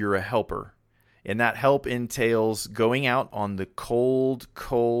time, you're a helper. And that help entails going out on the cold,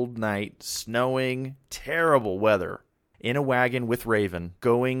 cold night, snowing, terrible weather, in a wagon with Raven,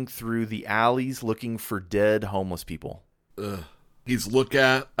 going through the alleys looking for dead homeless people. He's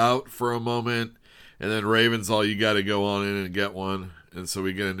out for a moment, and then Raven's all, you got to go on in and get one. And so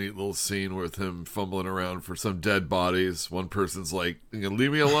we get a neat little scene with him fumbling around for some dead bodies. One person's like,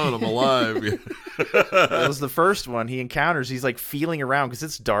 leave me alone, I'm alive. That was the first one he encounters. He's like feeling around because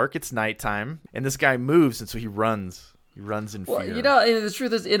it's dark, it's nighttime, and this guy moves, and so he runs. He runs in fear. Well, you know, and the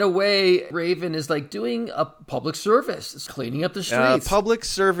truth is, in a way, Raven is like doing a public service. It's cleaning up the streets. Public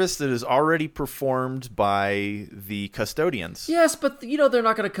service that is already performed by the custodians. Yes, but, you know, they're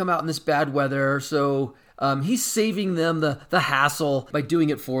not going to come out in this bad weather, so he's saving them the hassle by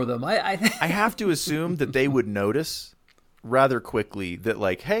doing it for them. I have to assume that they would notice rather quickly that,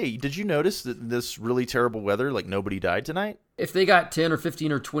 like, hey, did you notice that this really terrible weather, like, nobody died tonight? If they got 10 or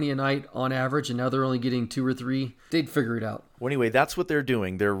 15 or 20 a night on average, and now they're only getting 2 or 3, they'd figure it out. Well, anyway, that's what they're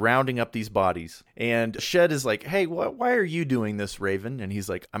doing. They're rounding up these bodies. And Shed is like, hey, why are you doing this, Raven? And he's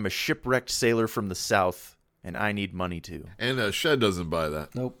like, I'm a shipwrecked sailor from the south, and I need money too. And Shed doesn't buy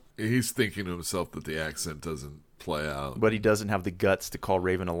that. Nope. He's thinking to himself that the accent doesn't play out. But he doesn't have the guts to call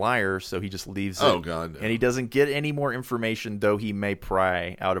Raven a liar, so he just leaves it. Oh, God, no. And he doesn't get any more information, though he may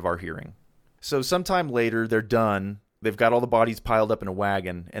pry out of our hearing. So sometime later, they're done. They've got all the bodies piled up in a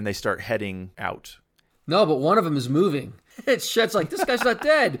wagon, and they start heading out. No, but one of them is moving. Shed's like, this guy's not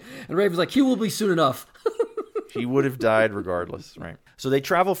dead. And Raven's like, he will be soon enough. He would have died regardless, right? So they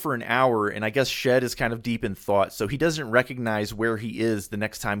travel for an hour, and I guess Shed is kind of deep in thought, so he doesn't recognize where he is the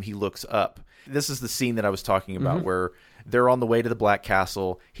next time he looks up. This is the scene that I was talking about, where they're on the way to the Black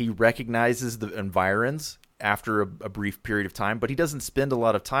Castle. He recognizes the environs after a brief period of time, but he doesn't spend a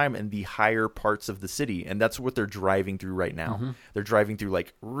lot of time in the higher parts of the city, and that's what they're driving through right now. They're driving through,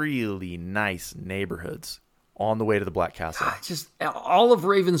 like, really nice neighborhoods on the way to the Black Castle. Just all of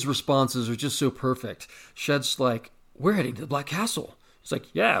Raven's responses are just so perfect. Shed's like, we're heading to the Black Castle. He's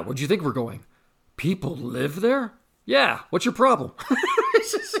like, yeah, where'd you think we're going? People live there? Yeah, what's your problem?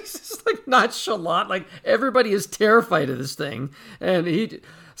 It's just like nonchalant. Like, everybody is terrified of this thing. And he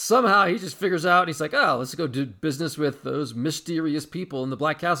just figures out, he's like, oh, let's go do business with those mysterious people in the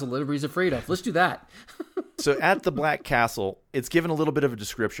Black Castle that everybody's afraid of. Let's do that. So at the Black Castle, it's given a little bit of a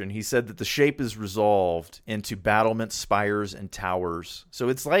description. He said that the shape is resolved into battlements, spires, and towers. So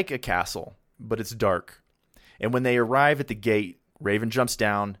it's like a castle, but it's dark. And when they arrive at the gate, Raven jumps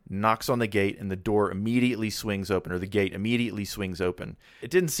down, knocks on the gate, and the door immediately swings open, or the gate immediately swings open. It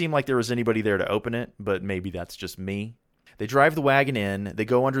didn't seem like there was anybody there to open it, but maybe that's just me. They drive the wagon in. They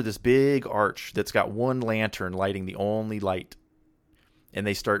go under this big arch that's got one lantern lighting the only light. And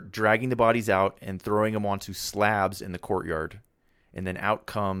they start dragging the bodies out and throwing them onto slabs in the courtyard. And then out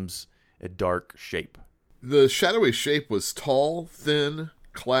comes a dark shape. The shadowy shape was tall, thin,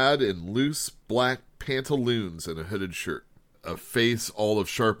 clad in loose black pantaloons and a hooded shirt. A face all of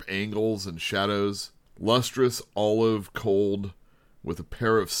sharp angles and shadows, lustrous olive cold, with a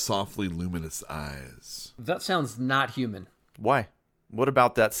pair of softly luminous eyes. That sounds not human. Why? What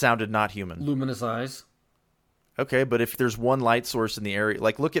about that sounded not human? Luminous eyes. Okay, but if there's one light source in the area,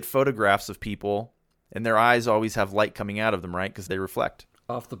 like look at photographs of people, and their eyes always have light coming out of them, right? Because they reflect.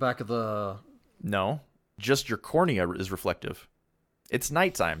 Off the back of the... No, just your cornea is reflective. It's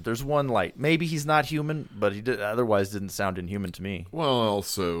nighttime. There's one light. Maybe he's not human, but otherwise didn't sound inhuman to me. Well,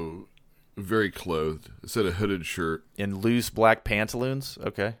 also very clothed. It said a hooded shirt. In loose black pantaloons?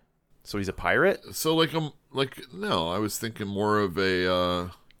 Okay. So he's a pirate? So no, I was thinking more of a,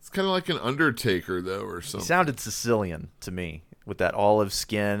 it's kind of like an Undertaker, though, or something. He sounded Sicilian to me, with that olive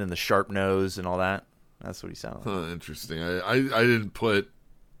skin and the sharp nose and all that. That's what he sounded like. Interesting. I didn't put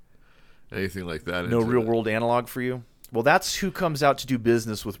anything like that No into real it. world analog for you? Well, that's who comes out to do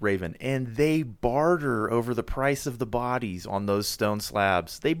business with Raven, and they barter over the price of the bodies on those stone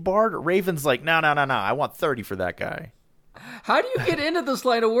slabs. They barter. Raven's like, no, I want 30 for that guy. How do you get into this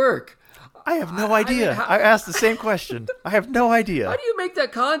line of work? I have no idea. I asked the same question. I have no idea. How do you make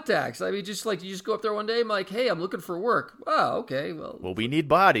that contact? I mean, just like, you just go up there one day and like, hey, I'm looking for work. Oh, okay. Well, we need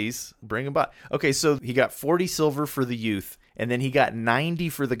bodies. Bring them by. Okay, so he got 40 silver for the youth, and then he got 90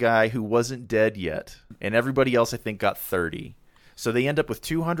 for the guy who wasn't dead yet. And everybody else, I think, got 30. So they end up with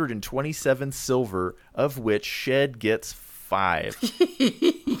 227 silver, of which Shed gets 5.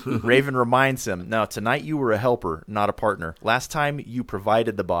 Raven reminds him, now, tonight you were a helper, not a partner. Last time you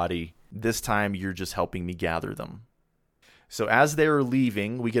provided the body. This time you're just helping me gather them. So as they are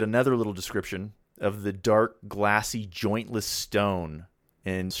leaving, we get another little description of the dark, glassy, jointless stone,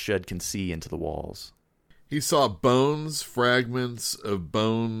 and Shed can see into the walls. He saw bones, fragments of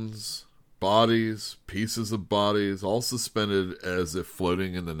bones, bodies, pieces of bodies, all suspended as if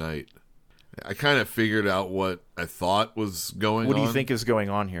floating in the night. I kind of figured out what I thought was going on. What do you think is going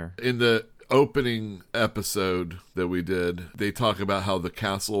on here? In the opening episode that we did, they talk about how the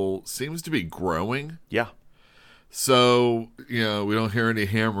castle seems to be growing. Yeah. So, we don't hear any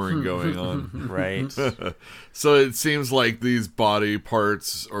hammering going on. Right. So it seems like these body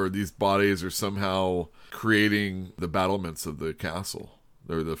parts or these bodies are somehow creating the battlements of the castle.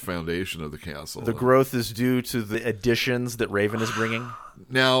 Or the foundation of the castle. The growth is due to the additions that Raven is bringing.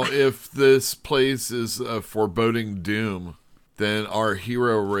 Now, if this place is a foreboding doom, then our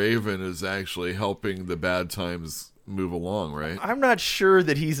hero Raven is actually helping the bad times move along, right? I'm not sure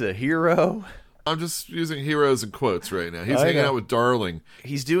that he's a hero. I'm just using heroes in quotes right now. He's hanging out with Darling.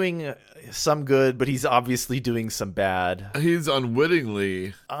 He's doing some good, but he's obviously doing some bad. He's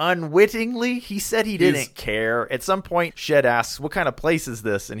unwittingly. Unwittingly? He said he didn't care. At some point, Shed asks, what kind of place is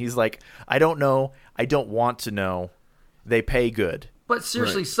this? And he's like, I don't know. I don't want to know. They pay good. But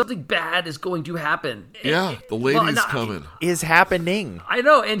seriously, something bad is going to happen. Yeah, the lady's coming. Is happening. I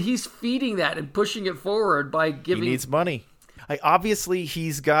know, and he's feeding that and pushing it forward by giving... He needs money. Obviously,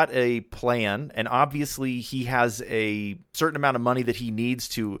 he's got a plan, and obviously he has a certain amount of money that he needs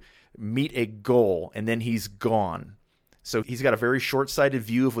to meet a goal, and then he's gone. So he's got a very short-sighted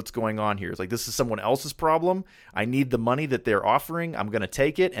view of what's going on here. It's like, this is someone else's problem. I need the money that they're offering. I'm going to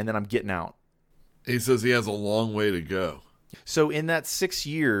take it, and then I'm getting out. He says he has a long way to go. So in that 6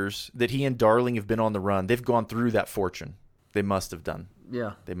 years that he and Darling have been on the run, they've gone through that fortune. They must have done.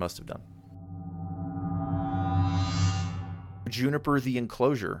 Yeah. They must have done. Juniper the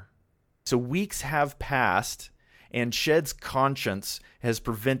Enclosure. So weeks have passed, and Shed's conscience has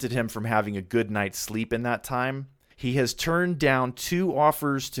prevented him from having a good night's sleep in that time. He has turned down 2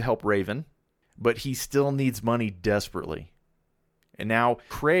 offers to help Raven, but he still needs money desperately. And now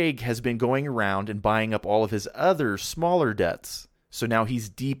Craig has been going around and buying up all of his other smaller debts. So now he's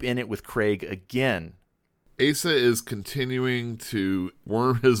deep in it with Craig again. Asa is continuing to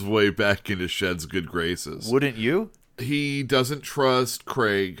worm his way back into Shed's good graces. Wouldn't you? He doesn't trust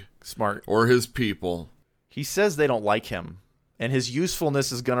Craig. Smart. Or his people. He says they don't like him, and his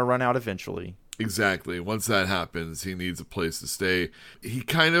usefulness is going to run out eventually. Exactly. Once that happens, he needs a place to stay. He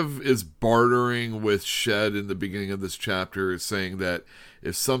kind of is bartering with Shed in the beginning of this chapter, saying that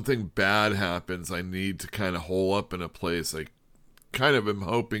if something bad happens, I need to kind of hole up in a place. I kind of am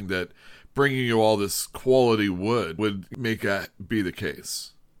hoping that bringing you all this quality wood would make that be the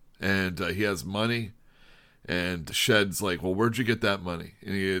case. And he has money. And Shed's like, well, where'd you get that money?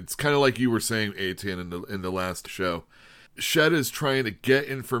 And it's kind of like you were saying, Atian, in the last show. Shed is trying to get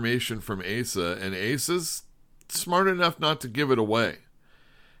information from Asa, and Asa's smart enough not to give it away.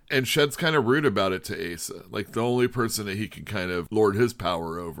 And Shed's kind of rude about it to Asa. Like, the only person that he can kind of lord his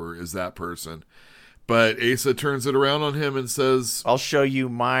power over is that person. But Asa turns it around on him and says, I'll show you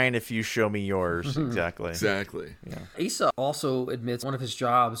mine if you show me yours. Exactly. Exactly. Yeah. Asa also admits one of his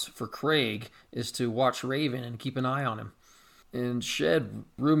jobs for Craig is to watch Raven and keep an eye on him. And Shed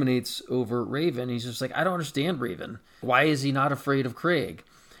ruminates over Raven. He's just like, I don't understand Raven. Why is he not afraid of Craig?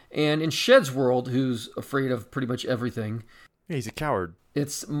 And in Shed's world, who's afraid of pretty much everything, Yeah, he's a coward.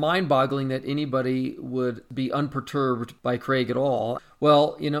 it's mind-boggling that anybody would be unperturbed by Craig at all.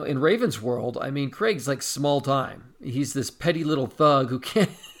 Well, you know, in Raven's world, I mean, Craig's like small time. He's this petty little thug who can't,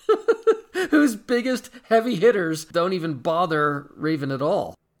 whose biggest heavy hitters don't even bother Raven at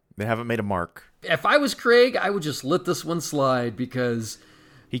all. They haven't made a mark. If I was Craig, I would just let this one slide because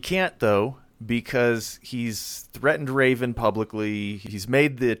He can't, though, because he's threatened Raven publicly. He's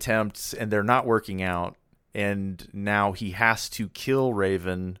made the attempts, and they're not working out. And now he has to kill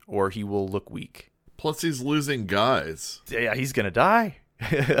Raven, or he will look weak. plus he's losing guys. Yeah, he's going to die.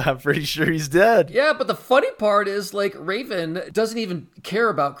 I'm pretty sure he's dead. Yeah, but the funny part is, like, Raven doesn't even care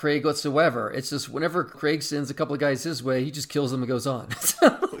about Craig whatsoever. It's just whenever Craig sends a couple of guys his way, he just kills them and goes on.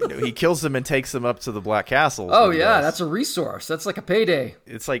 He kills them and takes them up to the Black Castle. Oh, yeah, that's a resource. That's like a payday.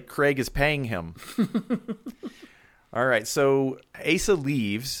 It's like Craig is paying him. All right, so Asa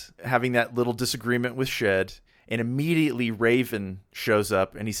leaves, having that little disagreement with Shed, and immediately Raven shows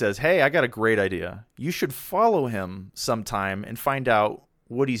up and he says, hey, I got a great idea. You should follow him sometime and find out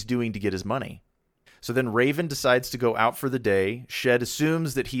what he's doing to get his money. So then Raven decides to go out for the day. Shed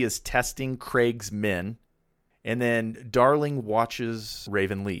assumes that he is testing Craig's men. And then Darling watches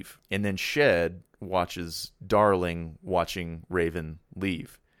Raven leave. And then Shed watches Darling watching Raven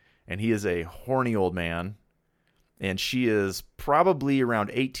leave. And he is a horny old man. And she is probably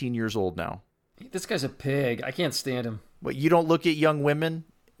around 18 years old now. This guy's a pig. I can't stand him. But you don't look at young women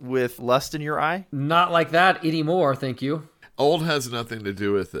with lust in your eye? Not like that anymore, thank you. Old has nothing to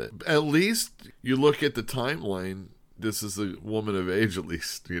do with it. At least you look at the timeline. This is a woman of age, at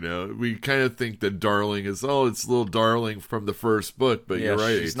least, you know. We kind of think that Darling is, it's little Darling from the first book, but you're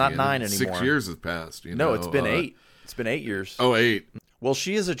right. She's not 9 anymore. 6 years have passed. No, it's been 8. It's been 8 years. Oh, 8. Well,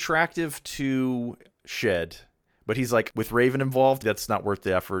 she is attractive to Shed. But he's like, with Raven involved, that's not worth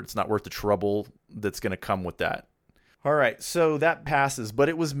the effort. It's not worth the trouble that's going to come with that. All right, so that passes. But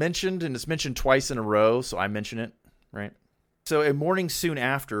it was mentioned, and it's mentioned twice in a row, so I mention it, right? So a morning soon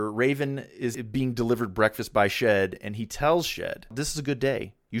after, Raven is being delivered breakfast by Shed, and he tells Shed, this is a good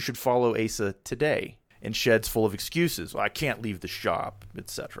day. You should follow Asa today. And Shed's full of excuses. Well, I can't leave the shop,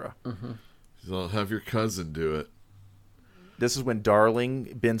 etc. So I'll have your cousin do it. This is when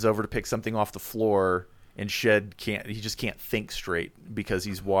Darling bends over to pick something off the floor, and Shed just can't think straight because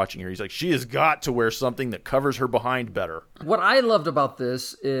he's watching her. He's like, she has got to wear something that covers her behind better. What I loved about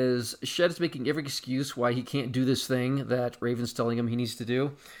this is Shed is making every excuse why he can't do this thing that Raven's telling him he needs to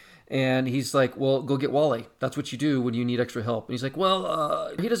do. And he's like, well, go get Wally. That's what you do when you need extra help. And he's like,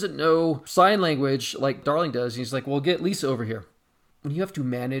 well, he doesn't know sign language like Darling does. And he's like, well, get Lisa over here. When you have to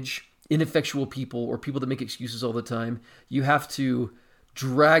manage ineffectual people or people that make excuses all the time, you have to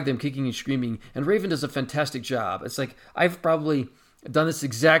drag them kicking and screaming. And Raven does a fantastic job. It's like, I've probably done this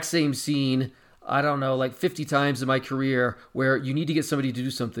exact same scene, I don't know, like 50 times in my career, where you need to get somebody to do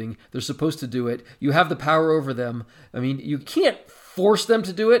something. They're supposed to do it. You have the power over them. I mean, you can't force them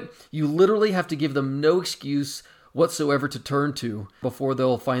to do it. You literally have to give them no excuse whatsoever to turn to before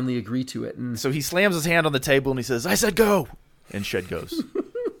they'll finally agree to it. And So he slams his hand on the table and he says, I said go! And Shed goes.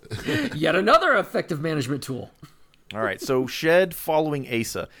 yet another effective management tool. All right, so Shed following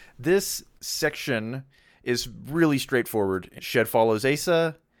Asa. This section is really straightforward. Shed follows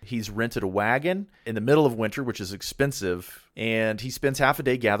Asa. He's rented a wagon in the middle of winter, which is expensive, and he spends half a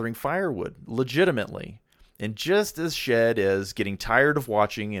day gathering firewood, legitimately. And just as Shed is getting tired of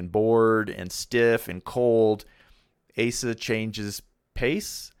watching and bored and stiff and cold, Asa changes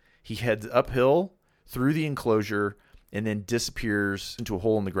pace. He heads uphill through the enclosure and then disappears into a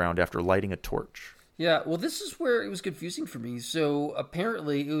hole in the ground after lighting a torch. Yeah, well, this is where it was confusing for me. So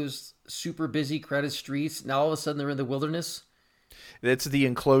apparently it was super busy, crowded streets. Now all of a sudden they're in the wilderness. It's the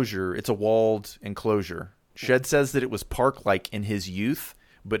enclosure. It's a walled enclosure. Shed says that it was park-like in his youth,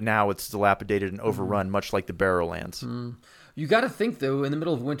 but now it's dilapidated and overrun, much like the Barrowlands. You got to think, though, in the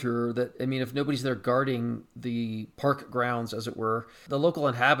middle of winter, that, I mean, if nobody's there guarding the park grounds, as it were, the local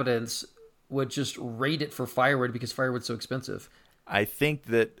inhabitants would just raid it for firewood because firewood's so expensive. I think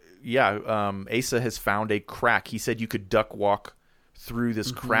that, Asa has found a crack. He said you could duck walk through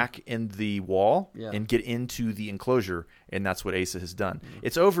this crack in the wall and get into the enclosure, and that's what Asa has done.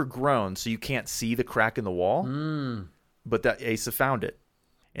 It's overgrown, so you can't see the crack in the wall, but that Asa found it.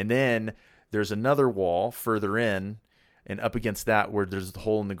 And then there's another wall further in, and up against that where there's the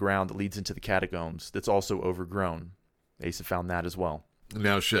hole in the ground that leads into the catacombs that's also overgrown. Asa found that as well.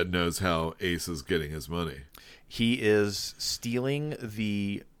 Now Shed knows how Ace is getting his money. He is stealing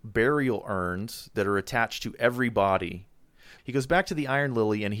the burial urns that are attached to every body. He goes back to the Iron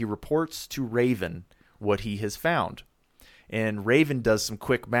Lily and he reports to Raven what he has found. And Raven does some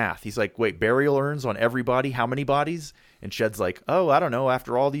quick math. He's like, wait, burial urns on every body? How many bodies? And Shed's like, oh, I don't know.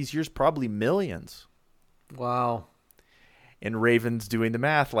 After all these years, probably millions. Wow. And Raven's doing the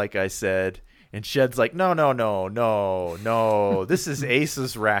math, like I said. And Shed's like, no. This is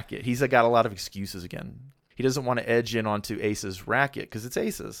Asa's racket. He's got a lot of excuses again. He doesn't want to edge in onto Asa's racket because it's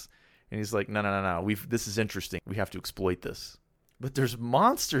Asa's. And he's like, no. This is interesting. We have to exploit this. But there's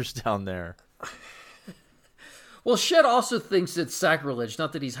monsters down there. Well, Shed also thinks it's sacrilege.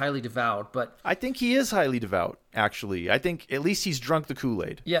 Not that he's highly devout, but... I think he is highly devout, actually. I think at least he's drunk the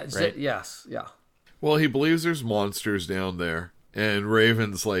Kool-Aid. Yeah, right? Yes, yeah. Well, he believes there's monsters down there. And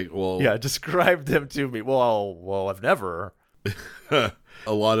Raven's like, well... Yeah, describe them to me. Well, I've never...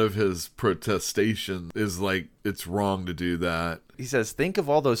 A lot of his protestation is like, it's wrong to do that. He says, think of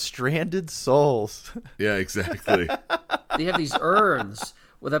all those stranded souls. Yeah, exactly. They have these urns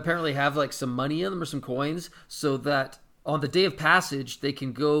that apparently have like some money in them or some coins so that on the day of passage, they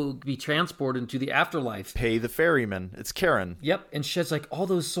can go be transported into the afterlife. Pay the ferryman. It's Karen. Yep. And Shed's like, all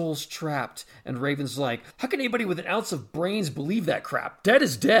those souls trapped. And Raven's like, how can anybody with an ounce of brains believe that crap? Dead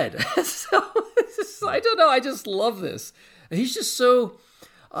is dead. So I don't know. I just love this. And he's just so,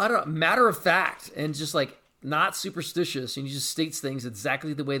 matter of fact and just like not superstitious. And he just states things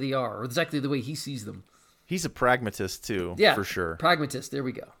exactly the way they are or exactly the way he sees them. He's a pragmatist too, Yeah, for sure. Pragmatist. There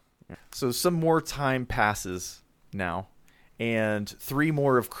we go. So some more time passes now, and 3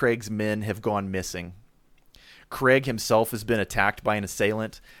 more of Craig's men have gone missing. Craig himself has been attacked by an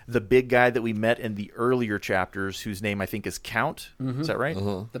assailant. The big guy that we met in the earlier chapters, whose name I think is Count. Is that right?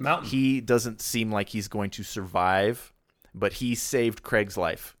 The mountain. He doesn't seem like he's going to survive, but he saved Craig's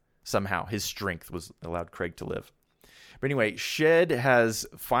life somehow. His strength was allowed Craig to live. But anyway, Shed has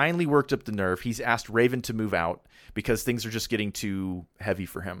finally worked up the nerve. He's asked Raven to move out because things are just getting too heavy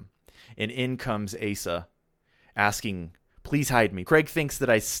for him. And in comes Asa asking, please hide me. Craig thinks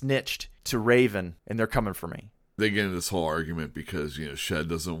that I snitched to Raven and they're coming for me. They get into this whole argument because, Shed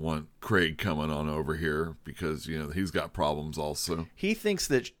doesn't want Craig coming on over here because, he's got problems also. He thinks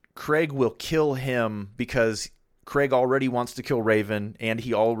that Craig will kill him because Craig already wants to kill Raven and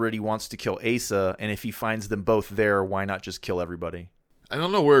he already wants to kill Asa. And if he finds them both there, why not just kill everybody? I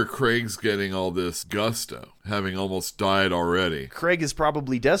don't know where Craig's getting all this gusto, having almost died already. Craig is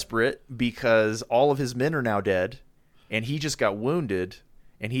probably desperate because all of his men are now dead and he just got wounded.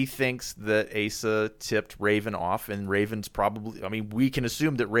 And he thinks that Asa tipped Raven off, and Raven's probably... I mean, we can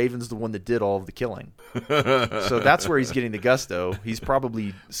assume that Raven's the one that did all of the killing. So that's where he's getting the gusto. He's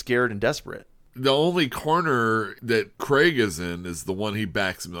probably scared and desperate. The only corner that Craig is in is the one he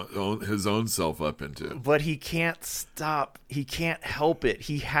backs his own self up into. But he can't stop. He can't help it.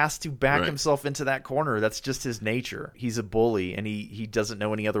 He has to back himself into that corner. That's just his nature. He's a bully, and he doesn't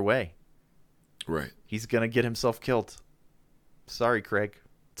know any other way. Right. He's going to get himself killed. Sorry, Craig.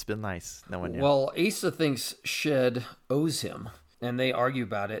 It's been nice knowing you. Well, Asa thinks Shed owes him, and they argue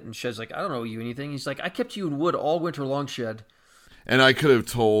about it. And Shed's like, I don't owe you anything. He's like, I kept you in wood all winter long, Shed. And I could have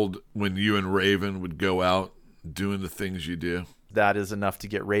told when you and Raven would go out doing the things you do. That is enough to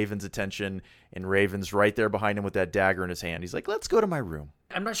get Raven's attention, and Raven's right there behind him with that dagger in his hand. He's like, let's go to my room.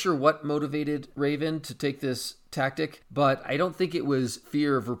 I'm not sure what motivated Raven to take this tactic, but I don't think it was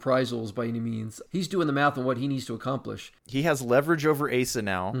fear of reprisals by any means. He's doing the math on what he needs to accomplish. He has leverage over Asa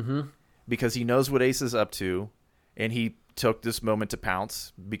now because he knows what Asa's up to, and he took this moment to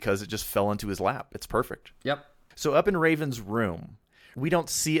pounce because it just fell into his lap. It's perfect. Yep. So up in Raven's room, we don't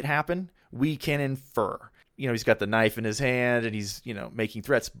see it happen. We can infer. He's got the knife in his hand and he's, making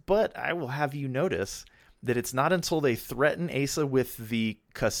threats. But I will have you notice that it's not until they threaten Asa with the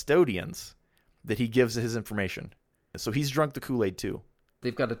custodians that he gives his information. So he's drunk the Kool-Aid too.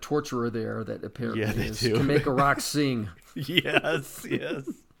 They've got a torturer there that apparently do. can make a rock sing. Yes.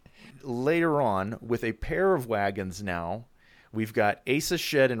 Later on, with a pair of wagons now, we've got Asa,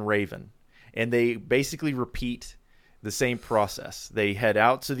 Shed, and Raven. And they basically repeat the same process. They head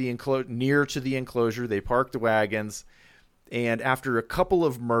out to the near to the enclosure. They park the wagons. And after a couple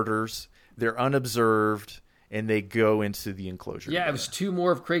of murders, they're unobserved. And they go into the enclosure. Yeah, it was 2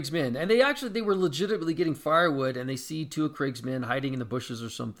 more of Craig's men. And they were legitimately getting firewood, and they see 2 of Craig's men hiding in the bushes or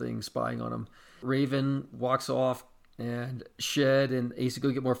something, spying on him. Raven walks off, and Shed and Asa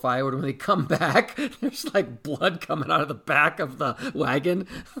go get more firewood. When they come back, there's like blood coming out of the back of the wagon.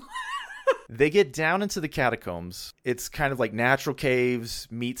 They get down into the catacombs. It's kind of like natural caves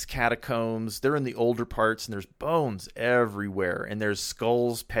meets catacombs. They're in the older parts, and there's bones everywhere. And there's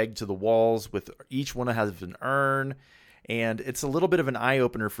skulls pegged to the walls, with each one has an urn. And it's a little bit of an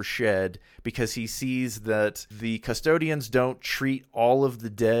eye-opener for Shed, because he sees that the custodians don't treat all of the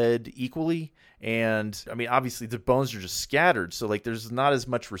dead equally. And, obviously, the bones are just scattered. So, there's not as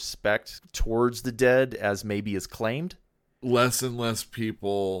much respect towards the dead as maybe is claimed. Less and less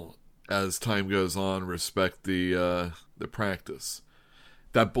people, as time goes on, respect the practice.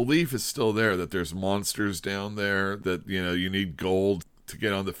 That belief is still there, that there's monsters down there, that, you need gold to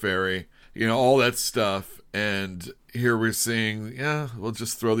get on the ferry, all that stuff. And here we're seeing, we'll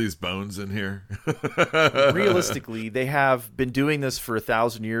just throw these bones in here. Realistically, they have been doing this for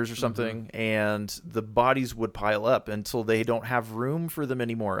 1,000 years or something, and the bodies would pile up until they don't have room for them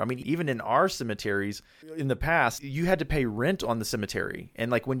anymore. Even in our cemeteries, in the past, you had to pay rent on the cemetery.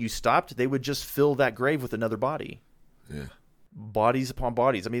 And when you stopped, they would just fill that grave with another body. Yeah. Bodies upon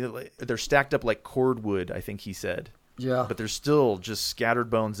bodies. They're stacked up like cordwood, I think he said. Yeah. But there's still just scattered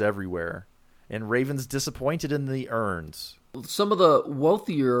bones everywhere. And Raven's disappointed in the urns. Some of the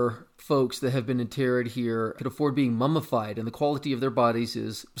wealthier folks that have been interred here could afford being mummified, and the quality of their bodies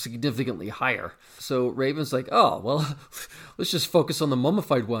is significantly higher. So Raven's like, oh, well, let's just focus on the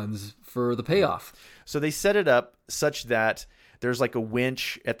mummified ones for the payoff. So they set it up such that there's a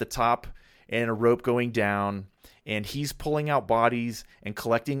winch at the top and a rope going down, and he's pulling out bodies and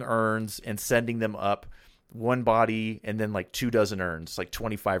collecting urns and sending them up, one body and then 24 urns,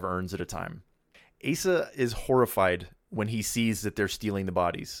 25 urns at a time. Asa is horrified when he sees that they're stealing the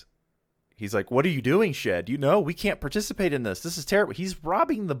bodies. He's like, what are you doing, Shed? We can't participate in this. This is terrible. He's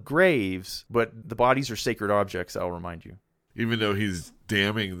robbing the graves, but the bodies are sacred objects, I'll remind you. Even though he's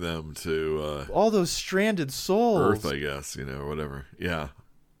damning them to all those stranded souls. Earth, I guess, or whatever. Yeah.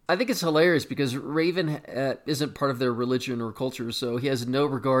 I think it's hilarious because Raven isn't part of their religion or culture, so he has no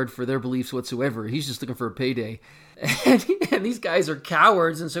regard for their beliefs whatsoever. He's just looking for a payday. And these guys are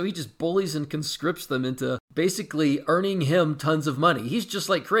cowards, and so he just bullies and conscripts them into basically earning him tons of money. He's just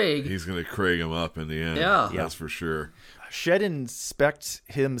like Craig. He's going to Craig him up in the end. Yeah. That's for sure. Shed inspects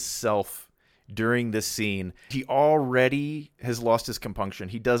himself during this scene. He already has lost his compunction.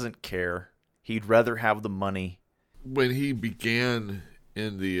 He doesn't care. He'd rather have the money. When he began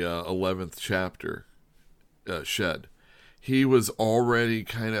in the 11th chapter, Shed, he was already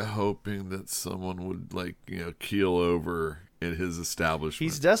kind of hoping that someone would keel over in his establishment.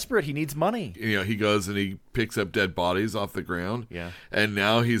 He's desperate. He needs money. He goes and he picks up dead bodies off the ground. Yeah. And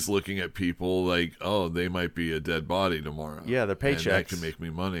now he's looking at people like, oh, they might be a dead body tomorrow. Yeah, their paychecks. And that can make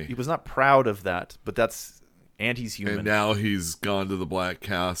me money. He was not proud of that, but and he's human. And now he's gone to the Black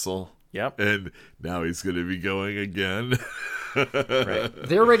Castle. Yep. And now he's going to be going again. Right.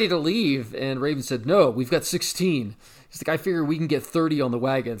 They're ready to leave, and Raven said, no, we've got 16. He's like, I figure we can get 30 on the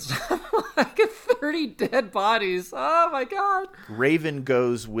wagons. I get 30 dead bodies. Oh, my God. Raven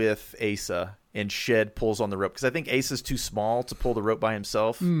goes with Asa, and Shed pulls on the rope, because I think Asa's too small to pull the rope by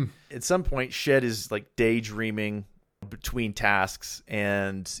himself. At some point, Shed is daydreaming between tasks,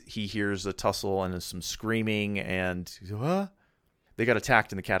 and he hears a tussle and some screaming, and he's like, huh? They got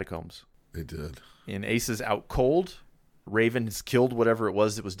attacked in the catacombs. They did. And Asa's out cold. Raven has killed whatever it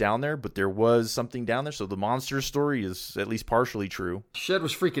was that was down there, but there was something down there, so the monster story is at least partially true. Shed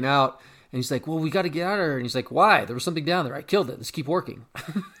was freaking out, and he's like, well, we got to get out of here. And he's like, why? There was something down there. I killed it. Let's keep working.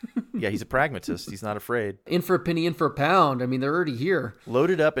 Yeah, he's a pragmatist. He's not afraid. In for a penny, in for a pound. They're already here.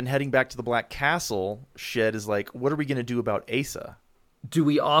 Loaded up and heading back to the Black Castle, Shed is like, what are we going to do about Asa? Do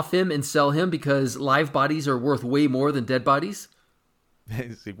we off him and sell him because live bodies are worth way more than dead bodies?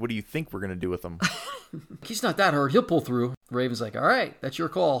 He's like, what do you think we're going to do with him? He's not that hurt. He'll pull through. Raven's like, all right, that's your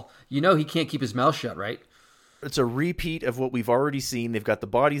call. You know he can't keep his mouth shut, right? It's a repeat of what we've already seen. They've got the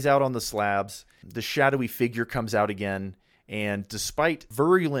bodies out on the slabs. The shadowy figure comes out again. And despite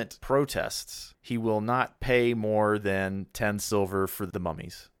virulent protests, he will not pay more than 10 silver for the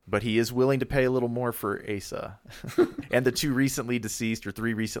mummies. But he is willing to pay a little more for Asa and the 3 recently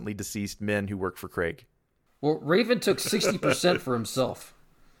deceased men who work for Craig. Well, Raven took 60% for himself.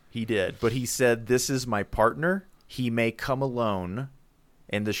 He did. But he said, this is my partner. He may come alone.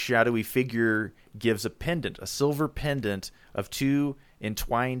 And the shadowy figure gives a pendant, a silver pendant of 2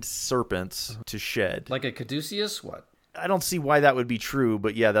 entwined serpents to Shed. Like a caduceus? What? I don't see why that would be true,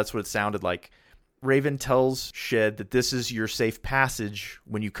 but yeah, that's what it sounded like. Raven tells Shed that this is your safe passage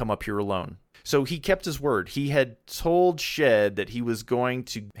when you come up here alone. So he kept his word. He had told Shed that he was going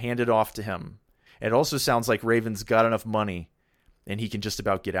to hand it off to him. It also sounds like Raven's got enough money and he can just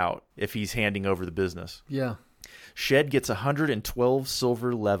about get out if he's handing over the business. Yeah. Shed gets 112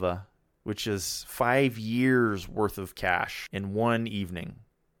 silver leva, which is 5 years worth of cash in one evening.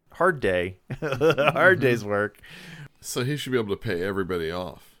 Hard day. Hard day's work. So he should be able to pay everybody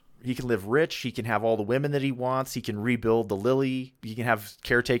off. He can live rich. He can have all the women that he wants. He can rebuild the Lily. He can have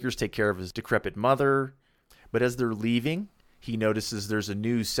caretakers take care of his decrepit mother. But as they're leaving, he notices there's a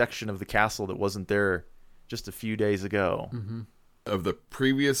new section of the castle that wasn't there just a few days ago. Mm-hmm. Of the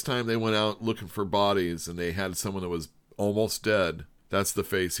previous time they went out looking for bodies and they had someone that was almost dead, that's the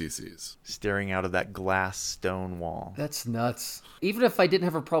face he sees. Staring out of that glass stone wall. That's nuts. Even if I didn't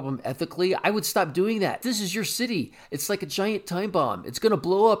have a problem ethically, I would stop doing that. This is your city. It's like a giant time bomb. It's going to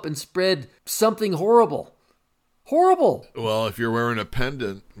blow up and spread something horrible. Horrible. Well, if you're wearing a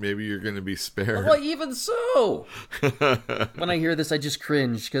pendant, maybe you're going to be spared. Well, even so. When I hear this, I just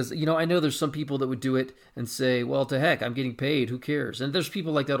cringe because, I know there's some people that would do it and say, well, to heck, I'm getting paid. Who cares? And there's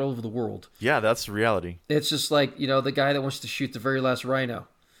people like that all over the world. Yeah, that's the reality. It's just like, the guy that wants to shoot the very last rhino.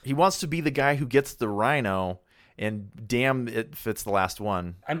 He wants to be the guy who gets the rhino, and damn if it's the last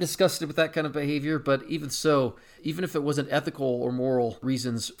one. I'm disgusted with that kind of behavior, but even so, even if it wasn't ethical or moral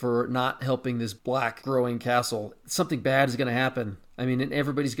reasons for not helping this black growing castle, something bad is going to happen. I mean, and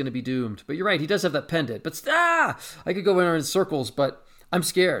everybody's going to be doomed. But you're right, he does have that pendant. But I could go in circles, but I'm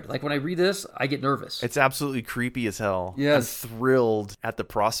scared. Like when I read this, I get nervous. It's absolutely creepy as hell. Yes. I'm thrilled at the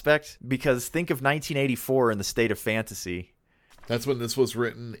prospect because think of 1984 in the state of fantasy. That's when this was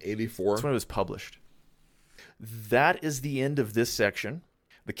written, 84? That's when it was published. That is the end of this section.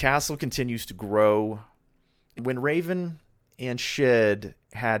 The castle continues to grow. When Raven and Shed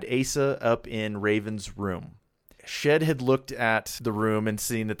had Asa up in Raven's room, Shed had looked at the room and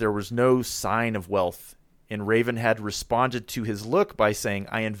seen that there was no sign of wealth. And Raven had responded to his look by saying,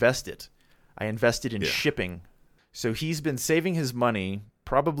 I invested in shipping. So he's been saving his money,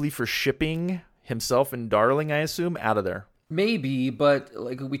 probably for shipping himself and Darling, I assume, out of there. Maybe, but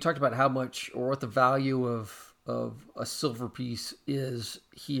like we talked about how much or what the value of a silver piece is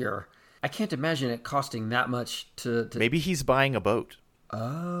here. I can't imagine it costing that much to... Maybe he's buying a boat.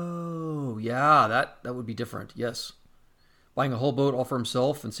 Oh, yeah, that would be different, yes. Buying a whole boat all for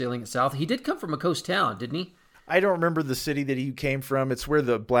himself and sailing it south. He did come from a coast town, didn't he? I don't remember the city that he came from. It's where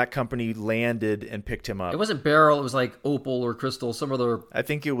the black company landed and picked him up. It wasn't Beryl, it was like Opal or Crystal, some other... I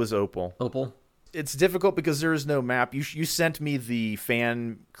think it was Opal. Opal? It's difficult because there is no map. You sent me the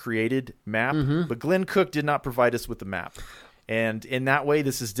fan-created map, but Glenn Cook did not provide us with the map. And in that way,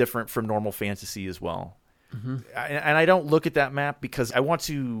 this is different from normal fantasy as well. And I don't look at that map because I want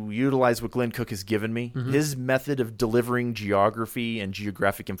to utilize what Glenn Cook has given me. His method of delivering geography and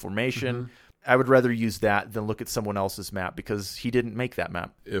geographic information, I would rather use that than look at someone else's map because he didn't make that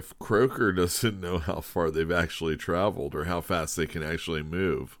map. If Croker doesn't know how far they've actually traveled or how fast they can actually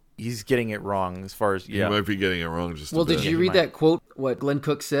move... He's getting it wrong as far as, You might be getting it wrong just a bit. Did you read that quote, what Glenn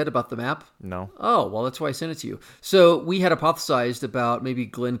Cook said about the map? No. Oh, well, that's why I sent it to you. So we had hypothesized about maybe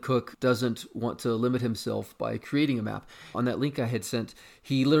Glenn Cook doesn't want to limit himself by creating a map. On that link I had sent,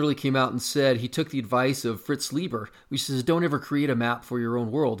 he literally came out and said he took the advice of Fritz Lieber, which says don't ever create a map for your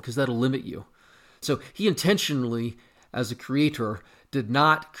own world because that'll limit you. So he intentionally, as a creator, did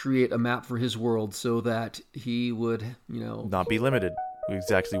not create a map for his world so that he would, not be limited.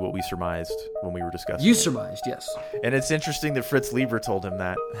 Exactly what we surmised when we were discussing. You surmised, yes. And it's interesting that Fritz Lieber told him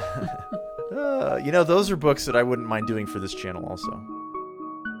that. Those are books that I wouldn't mind doing for this channel also.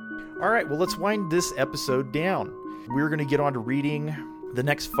 All right, well, let's wind this episode down. We're going to get on to reading the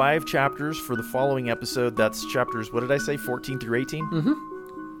next 5 chapters for the following episode. That's chapters, what did I say, 14 through 18?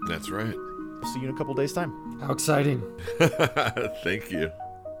 That's right. See you in a couple days' time. How exciting. Thank you.